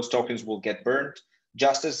 and those tokens will get burned,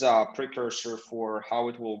 just as a precursor for how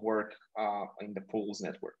it will work in the pools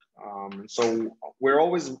network. So we're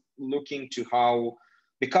always looking to how,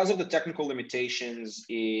 because of the technical limitations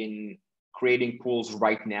in creating pools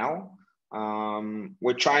right now,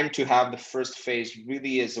 we're trying to have the first phase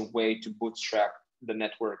really as a way to bootstrap the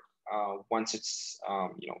network once it's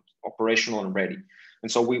operational and ready.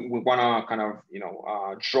 And so we want to kind of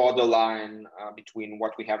draw the line between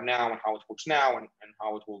what we have now and how it works now and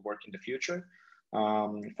how it will work in the future.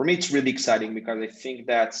 For me, it's really exciting because I think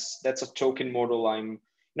that's a token model.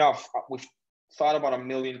 We've thought about 1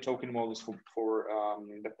 million token models for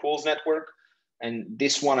the pools network. And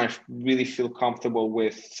this one I really feel comfortable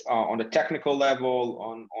with on the technical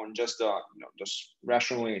level, on just just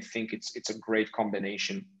rationally. I think it's a great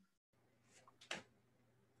combination.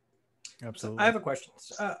 Absolutely. I have a question.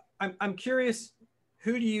 I'm curious,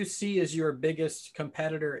 who do you see as your biggest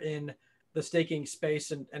competitor in the staking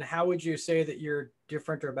space, and how would you say that you're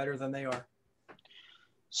different or better than they are?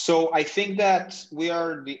 So I think that we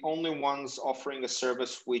are the only ones offering a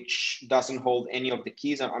service which doesn't hold any of the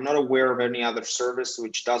keys. I'm not aware of any other service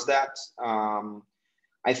which does that.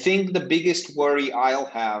 I think the biggest worry I'll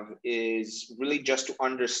have is really just to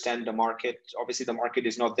understand the market. Obviously, the market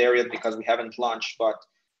is not there yet because we haven't launched, but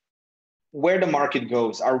where the market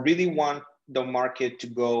goes, I really want the market to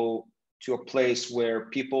go to a place where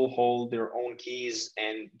people hold their own keys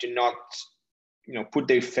and do not put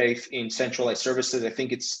their faith in centralized services. I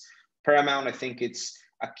think it's paramount. I think it's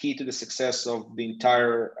a key to the success of the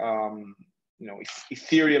entire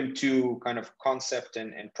Ethereum 2 kind of concept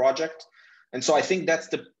and project. And so I think that's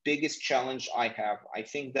the biggest challenge I have. I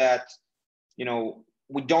think that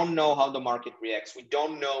we don't know how the market reacts. We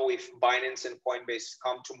don't know if Binance and Coinbase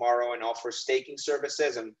come tomorrow and offer staking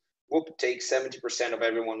services and whoop, take 70% of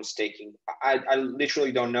everyone who's staking. I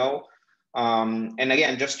literally don't know. And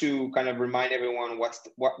again, just to kind of remind everyone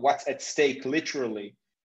what's at stake literally,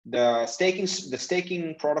 the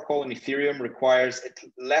staking protocol in Ethereum requires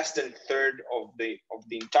less than a third of the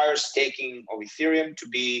entire staking of Ethereum to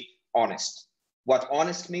be honest. What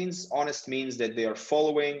honest means that they are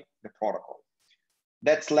following the protocol.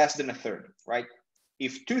 That's less than a third, right?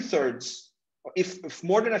 If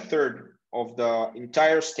more than a third of the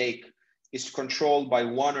entire stake is controlled by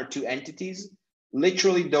one or two entities,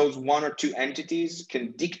 literally those one or two entities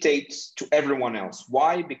can dictate to everyone else.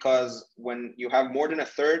 Why? Because when you have more than a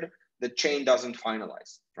third, the chain doesn't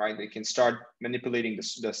finalize, right? They can start manipulating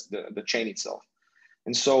the chain itself.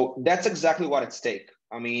 And so that's exactly what at stake.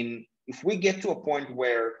 I mean, if we get to a point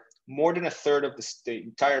where more than a third of the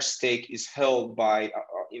entire stake is held by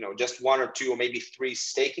just one or two or maybe three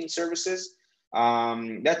staking services,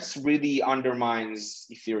 that's really undermines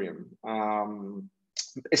Ethereum,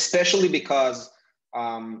 especially because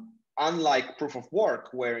unlike proof of work,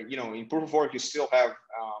 where in proof of work you still have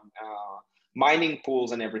mining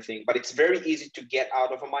pools and everything, but it's very easy to get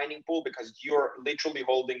out of a mining pool because you're literally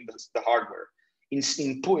holding the hardware. In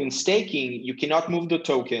staking, you cannot move the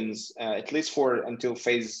tokens, at least until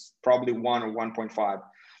phase probably 1 or 1.5,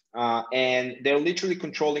 and they're literally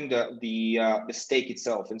controlling the stake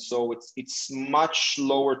itself. And so it's much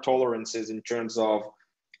lower tolerances in terms of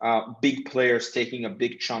big players taking a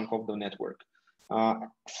big chunk of the network.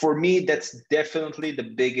 For me, that's definitely the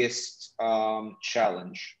biggest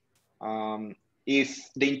challenge. If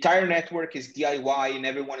the entire network is DIY and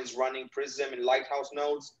everyone is running Prism and Lighthouse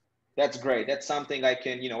nodes, that's great. That's something I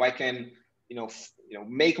can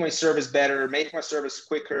make my service better, make my service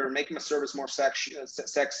quicker, make my service more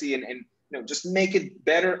sexy, and just make it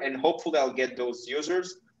better, and hopefully I'll get those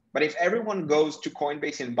users. But if everyone goes to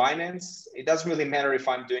Coinbase and Binance, it doesn't really matter if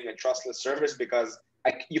I'm doing a trustless service, because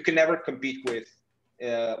you can never compete with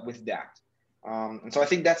that. And so I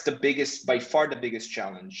think that's by far the biggest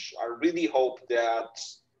challenge. I really hope that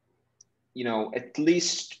at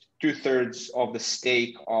least 2/3 of the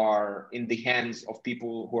stake are in the hands of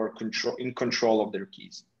people who are in control of their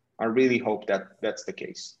keys. I really hope that that's the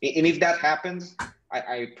case. And if that happens,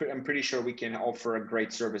 I'm pretty sure we can offer a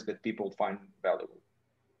great service that people find valuable.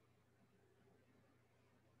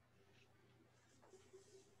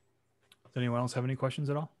 Does anyone else have any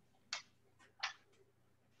questions at all?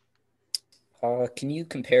 Can you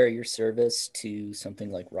compare your service to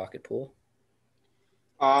something like Rocket Pool?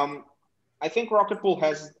 I think Rocket Pool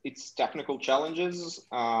has its technical challenges.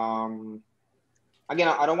 Again,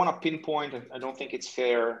 I don't want to pinpoint. I don't think it's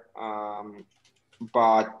fair.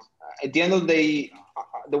 But at the end of the day,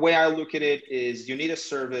 the way I look at it is you need a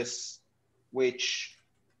service which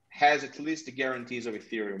has at least the guarantees of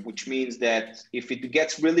Ethereum, which means that if it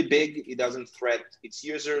gets really big, it doesn't threat its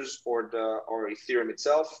users or Ethereum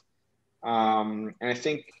itself. And I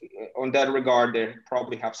think on that regard, they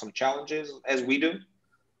probably have some challenges, as we do.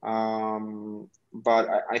 But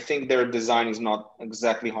I think their design is not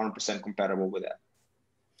exactly 100% compatible with that.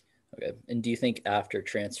 Okay. And do you think after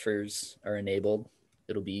transfers are enabled,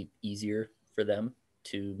 it'll be easier for them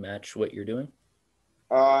to match what you're doing?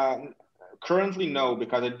 Currently, no,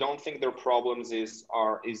 because I don't think their problems is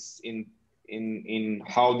in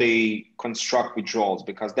how they construct withdrawals,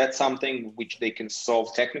 because that's something which they can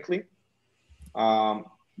solve technically.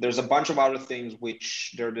 There's a bunch of other things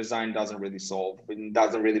which their design doesn't really solve. It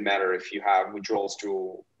doesn't really matter if you have withdrawals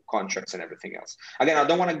through contracts and everything else. Again, I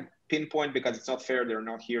don't want to pinpoint because it's not fair. They're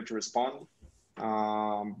not here to respond.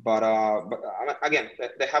 But again,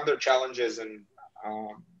 they have their challenges, and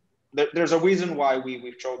there's a reason why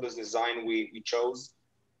we chose this design we chose,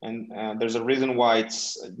 and there's a reason why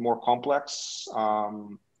it's more complex.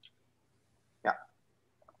 Yeah.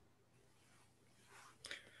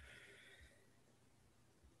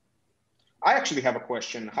 I actually have a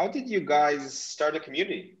question. How did you guys start a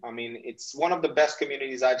community? I mean, it's one of the best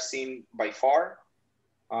communities I've seen by far.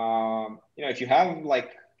 If you have like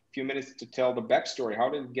a few minutes to tell the backstory, how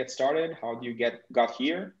did it get started? How do you got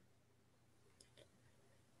here?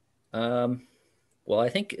 Well, I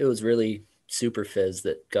think it was really Superfizz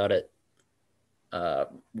that got it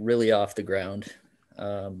really off the ground.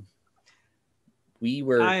 We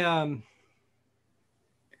were.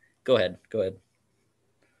 Go ahead.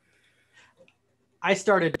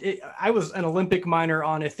 I was an Olympic miner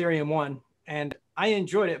on Ethereum 1, and I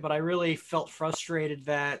enjoyed it, but I really felt frustrated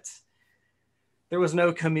that there was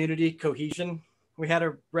no community cohesion. We had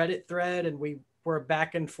a Reddit thread and we were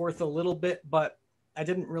back and forth a little bit, but I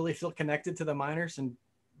didn't really feel connected to the miners. And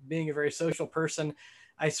being a very social person,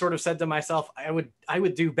 I sort of said to myself, I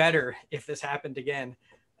would do better if this happened again.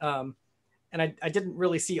 And I didn't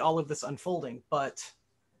really see all of this unfolding, but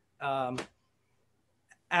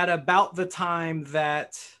at about the time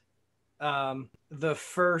that the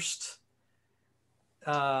first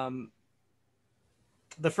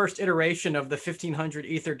iteration of the 1,500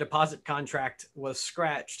 Ether deposit contract was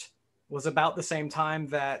scratched, was about the same time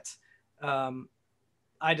that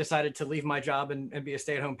I decided to leave my job and be a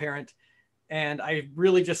stay-at-home parent. And I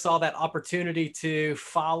really just saw that opportunity to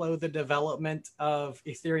follow the development of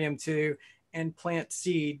Ethereum 2 and plant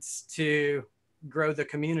seeds to grow the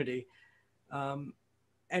community. And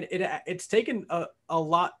it's taken a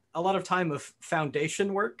lot of time of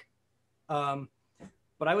foundation work. But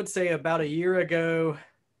I would say about a year ago,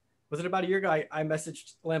 was it about a year ago? I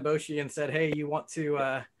messaged Lamboshi and said, "Hey, you want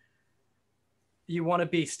to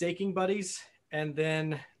be staking buddies?" And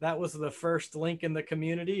then that was the first link in the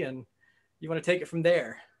community, and you want to take it from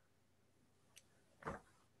there.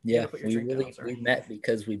 Yeah, we met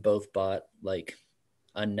because we both bought like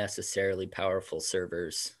unnecessarily powerful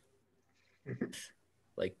servers.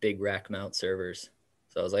 Like big rack mount servers.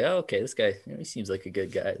 So I was like, oh, okay, this guy, he seems like a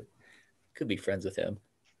good guy. Could be friends with him.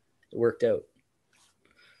 It worked out.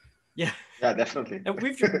 Yeah, definitely. And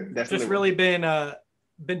we've just really been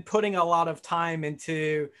putting a lot of time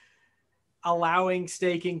into allowing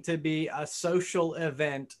staking to be a social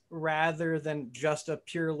event rather than just a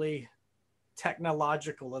purely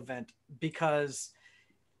technological event, because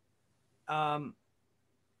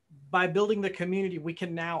by building the community, we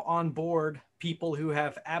can now onboard people who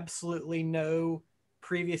have absolutely no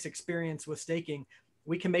previous experience with staking.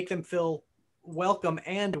 We can make them feel welcome,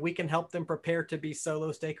 and we can help them prepare to be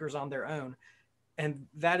solo stakers on their own. And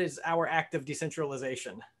that is our act of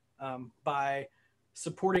decentralization. By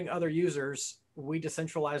supporting other users, we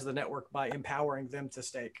decentralize the network by empowering them to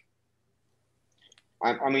stake.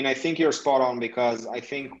 I mean, I think you're spot on, because I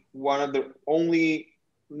think one of the only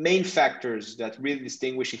main factors that really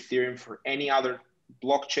distinguish Ethereum for any other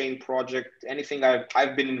blockchain project, anything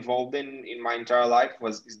I've been involved in my entire life,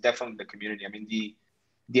 is definitely the community. I mean,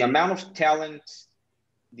 the amount of talent,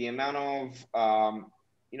 the amount of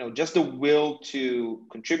just the will to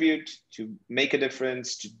contribute, to make a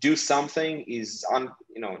difference, to do something is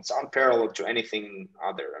it's unparalleled to anything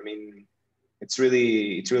other. I mean, it's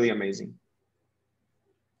really amazing.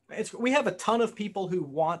 We have a ton of people who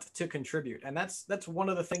want to contribute, and that's one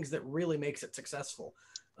of the things that really makes it successful.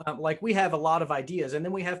 Like we have a lot of ideas, and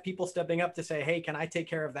then we have people stepping up to say, hey, can I take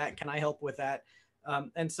care of that? Can I help with that?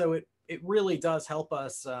 And so it really does help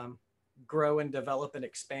us grow and develop and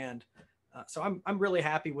expand. So I'm really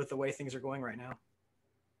happy with the way things are going right now.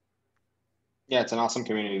 Yeah, it's an awesome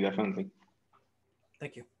community, definitely.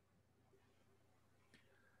 Thank you.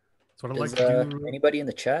 So what I'd Does like to do. Anybody in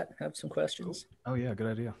the chat have some questions? Oh yeah, good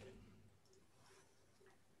idea.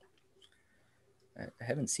 I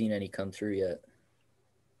haven't seen any come through yet.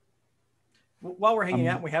 While we're hanging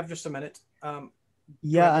out, we have just a minute.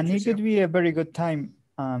 Yeah, and it could be a very good time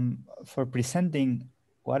for presenting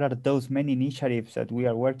what are those many initiatives that we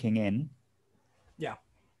are working in. Yeah.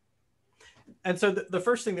 And so the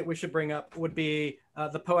first thing that we should bring up would be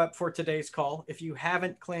the POAP for today's call. If you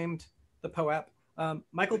haven't claimed the POAP,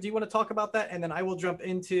 Michael, do you want to talk about that? And then I will jump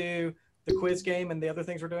into the quiz game and the other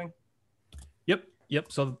things we're doing. Yep.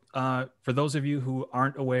 So for those of you who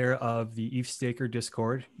aren't aware of the ETHstaker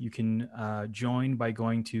Discord, you can join by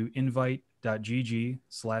going to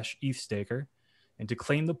invite.gg/ETHstaker. And to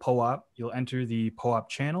claim the POAP, you'll enter the POAP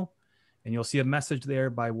channel, and you'll see a message there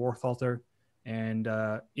by Warthalter. And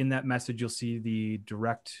in that message, you'll see the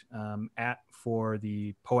direct for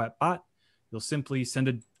the POAP bot. You'll simply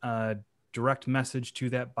send a direct message to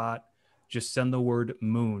that bot. Just send the word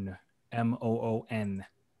moon, MOON.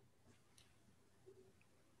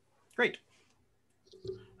 Great.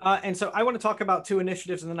 And so I want to talk about two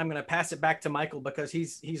initiatives, and then I'm going to pass it back to Michael because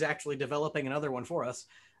he's actually developing another one for us.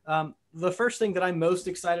 The first thing that I'm most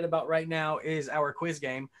excited about right now is our quiz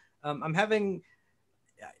game.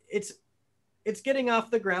 It's getting off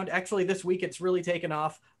the ground. Actually, this week it's really taken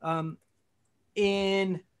off. I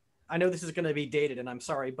know this is going to be dated, and I'm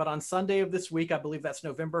sorry, but on Sunday of this week, I believe that's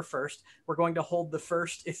November 1st, we're going to hold the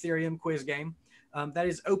first Ethereum quiz game. That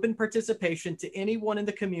is open participation to anyone in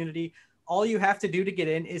the community. All you have to do to get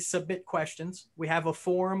in is submit questions. We have a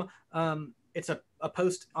form. It's a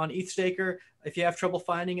post on ETHstaker. If you have trouble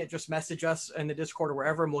finding it, just message us in the Discord or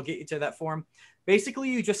wherever, and we'll get you to that form. Basically,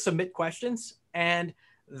 you just submit questions, and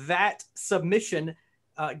that submission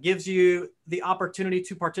gives you the opportunity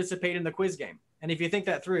to participate in the quiz game. And if you think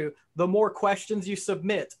that through, the more questions you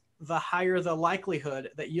submit, the higher the likelihood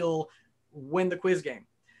that you'll win the quiz game.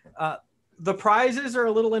 The prizes are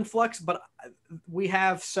a little in flux, but we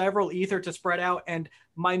have several Ether to spread out. And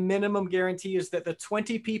my minimum guarantee is that the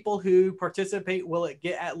 20 people who participate will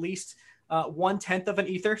get at least 1/10 of an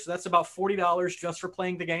Ether. So that's about $40 just for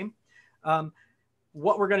playing the game.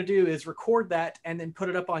 What we're going to do is record that and then put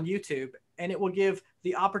it up on YouTube. And it will give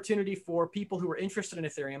the opportunity for people who are interested in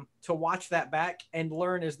Ethereum to watch that back and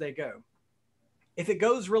learn as they go. If it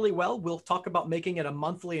goes really well, we'll talk about making it a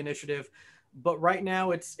monthly initiative. But right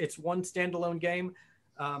now, it's one standalone game.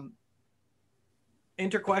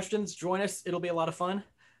 Enter questions, join us. It'll be a lot of fun.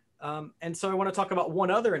 And so I want to talk about one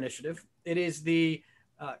other initiative. It is the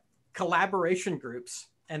collaboration groups.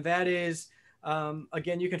 And that is,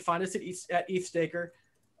 again, you can find us at ETHstaker.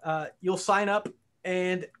 You'll sign up,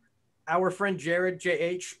 and our friend Jared,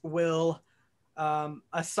 JH, will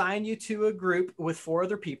assign you to a group with 4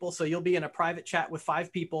 other people. So you'll be in a private chat with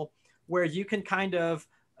 5 people where you can kind of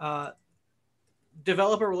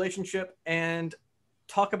develop a relationship and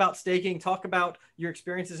talk about staking, talk about your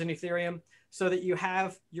experiences in Ethereum so that you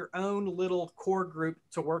have your own little core group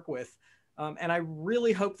to work with. And I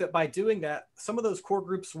really hope that by doing that, some of those core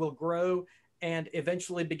groups will grow and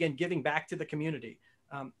eventually begin giving back to the community.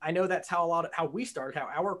 I know that's how we started, how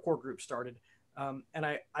our core group started. And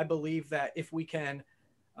I believe that if we can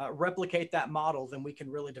replicate that model, then we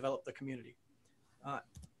can really develop the community.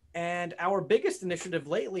 And our biggest initiative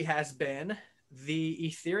lately has been the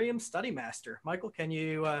Ethereum Study Master. Michael, can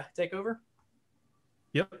you take over?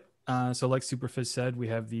 Yep. So like Superfizz said, we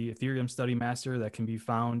have the Ethereum Study Master that can be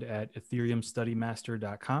found at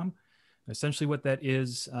ethereumstudymaster.com. Essentially what that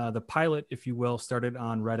is, the pilot, if you will, started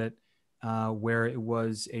on Reddit, where it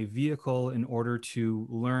was a vehicle in order to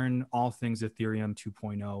learn all things Ethereum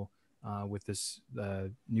 2.0 with this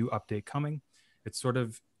new update coming. It's sort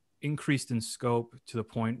of increased in scope to the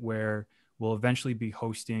point where we'll eventually be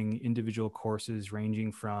hosting individual courses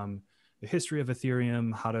ranging from the history of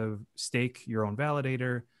Ethereum, how to stake your own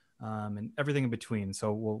validator, and everything in between.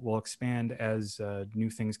 So we'll expand as new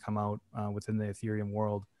things come out within the Ethereum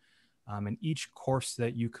world. And each course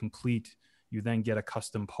that you complete, you then get a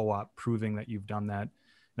custom POAP proving that you've done that.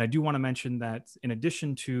 And I do want to mention that in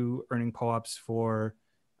addition to earning POAPs for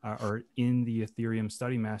or in the Ethereum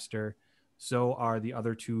Study Master, so are the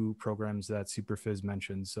other 2 programs that Superfizz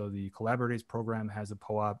mentioned. So the Collaborators program has a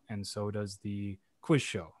POAP, and so does the quiz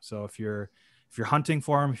show. So if you're hunting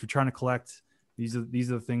for them, if you're trying to collect these are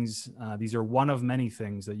the things. These are one of many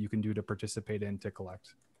things that you can do to participate in to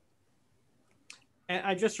collect. And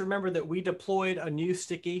I just remembered that we deployed a new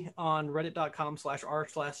sticky on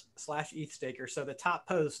reddit.com/r/ETHstaker. So the top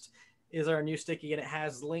post is our new sticky, and it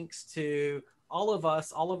has links to all of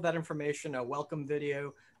us, all of that information, a welcome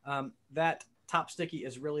video. That top sticky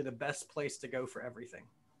is really the best place to go for everything.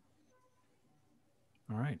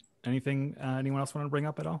 All right. Anything anyone else want to bring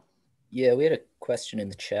up at all? Yeah, we had a question in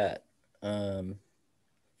the chat from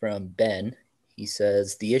Ben. He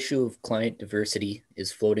says, the issue of client diversity is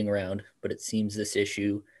floating around, but it seems this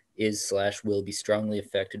issue is/will be strongly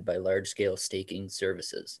affected by large-scale staking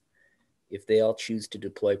services. If they all choose to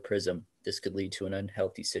deploy Prism, this could lead to an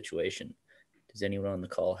unhealthy situation. Does anyone on the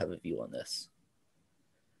call have a view on this?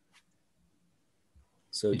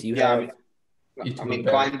 So do you have... I mean,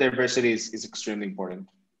 client diversity is extremely important.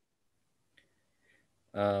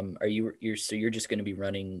 So you're just going to be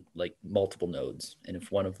running like multiple nodes, and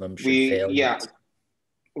if one of them should fail,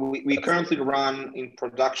 we currently run in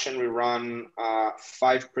production. We run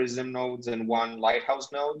 5 Prism nodes and 1 Lighthouse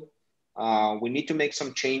node. We need to make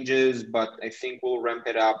some changes, but I think we'll ramp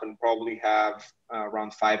it up and probably have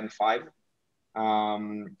around 5 and 5.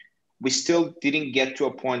 We still didn't get to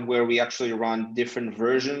a point where we actually run different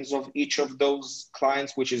versions of each of those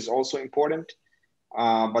clients, which is also important.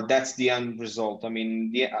 But that's the end result. I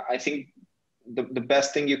mean, I think the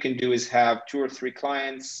best thing you can do is have 2 or 3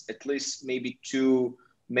 clients, at least maybe 2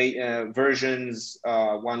 versions,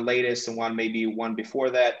 1 latest and maybe one before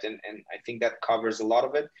that. And I think that covers a lot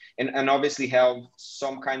of it. And obviously have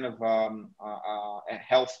some kind of a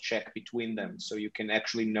health check between them, so you can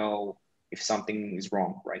actually know if something is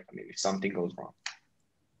wrong, right? I mean, if something goes wrong.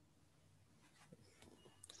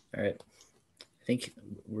 All right. I think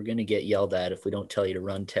we're going to get yelled at if we don't tell you to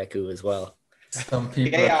run Teku as well. Some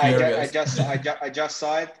people I just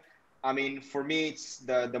saw it. I mean, for me, it's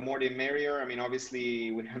the more the merrier. I mean,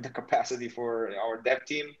 obviously, we have the capacity for our dev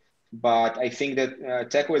team, but I think that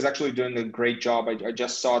Teku is actually doing a great job. I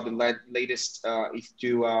just saw the latest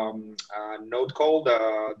ETH2 node call,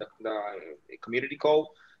 the community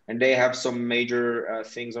call, and they have some major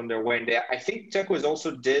things on their way. And I think Teku is also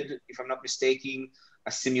did, if I'm not mistaken,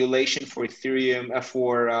 a simulation for Ethereum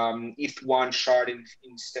for ETH1 shard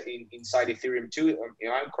inside Ethereum 2.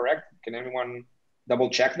 Am I correct? Can anyone double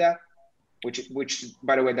check that? Which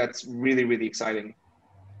by the way, that's really, really exciting.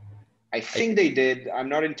 I think they did. I'm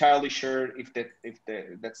not entirely sure if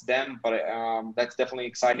that's them, but that's definitely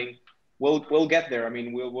exciting. We'll get there. I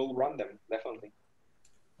mean, we'll run them definitely.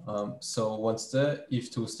 So once the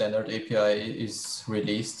ETH2 standard API is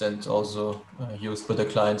released and also used by the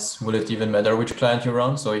clients, will it even matter which client you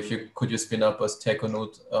run? So could you spin up a Teku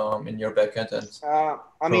node in your backend and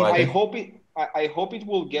I mean, I hope it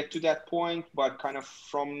will get to that point, but kind of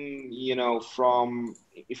from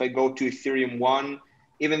if I go to Ethereum 1,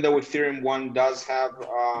 even though Ethereum 1 does have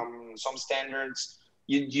some standards,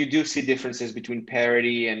 you do see differences between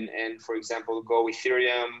parity and for example, Go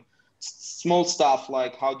Ethereum. Small stuff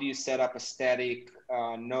like how do you set up a static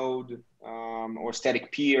node or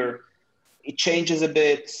static peer? It changes a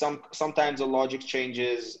bit. Sometimes the logic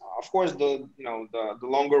changes. Of course, the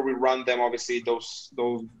longer we run them, obviously those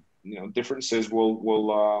differences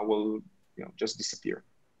will just disappear.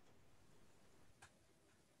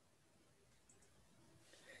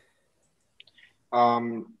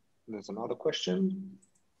 There's another question.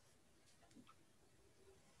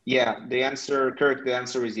 Yeah, Kirk, the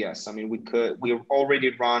answer is yes. I mean, we already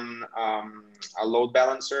run a load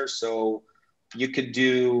balancer, so you could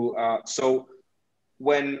do, so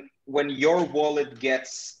when your wallet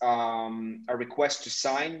gets a request to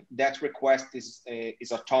sign, that request is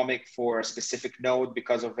atomic for a specific node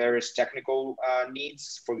because of various technical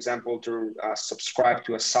needs. For example, to subscribe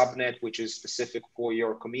to a subnet, which is specific for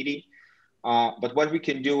your committee. But what we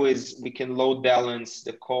can do is we can load balance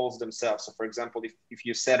the calls themselves. So for example, if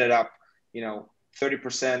you set it up,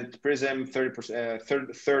 30% Prism,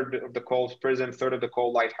 30%, third of the call Prism, third of the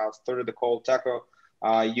call Lighthouse, third of the call Teku,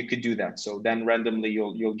 you could do that. So then randomly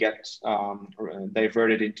you'll get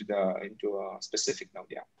diverted into a specific node.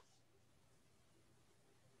 Yeah.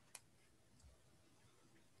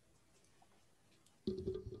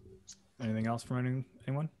 Anything else from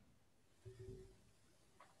anyone?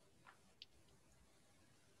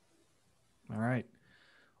 All right.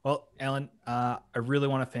 Well, Alon, I really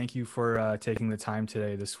want to thank you for taking the time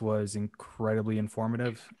today. This was incredibly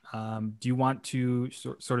informative. Do you want to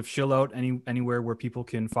sort of shill out anywhere where people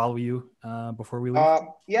can follow you before we leave?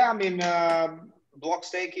 Yeah, I mean, Blox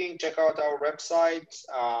staking, check out our website.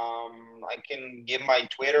 I can give my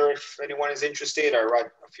Twitter if anyone is interested. I write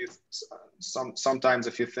a few, sometimes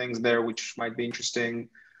a few things there which might be interesting.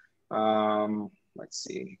 Let's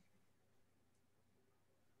see.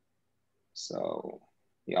 So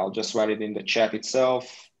yeah, I'll just write it in the chat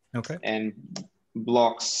itself. Okay. And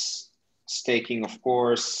Blox staking, of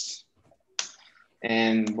course,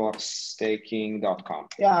 and bloxstaking.com.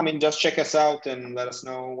 Yeah, I mean, just check us out and let us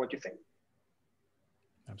know what you think.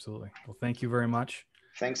 Absolutely. Well, thank you very much.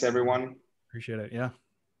 Thanks, everyone. Appreciate it. Yeah.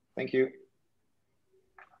 Thank you.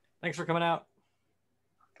 Thanks for coming out.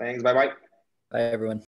 Thanks. Bye-bye. Bye, everyone.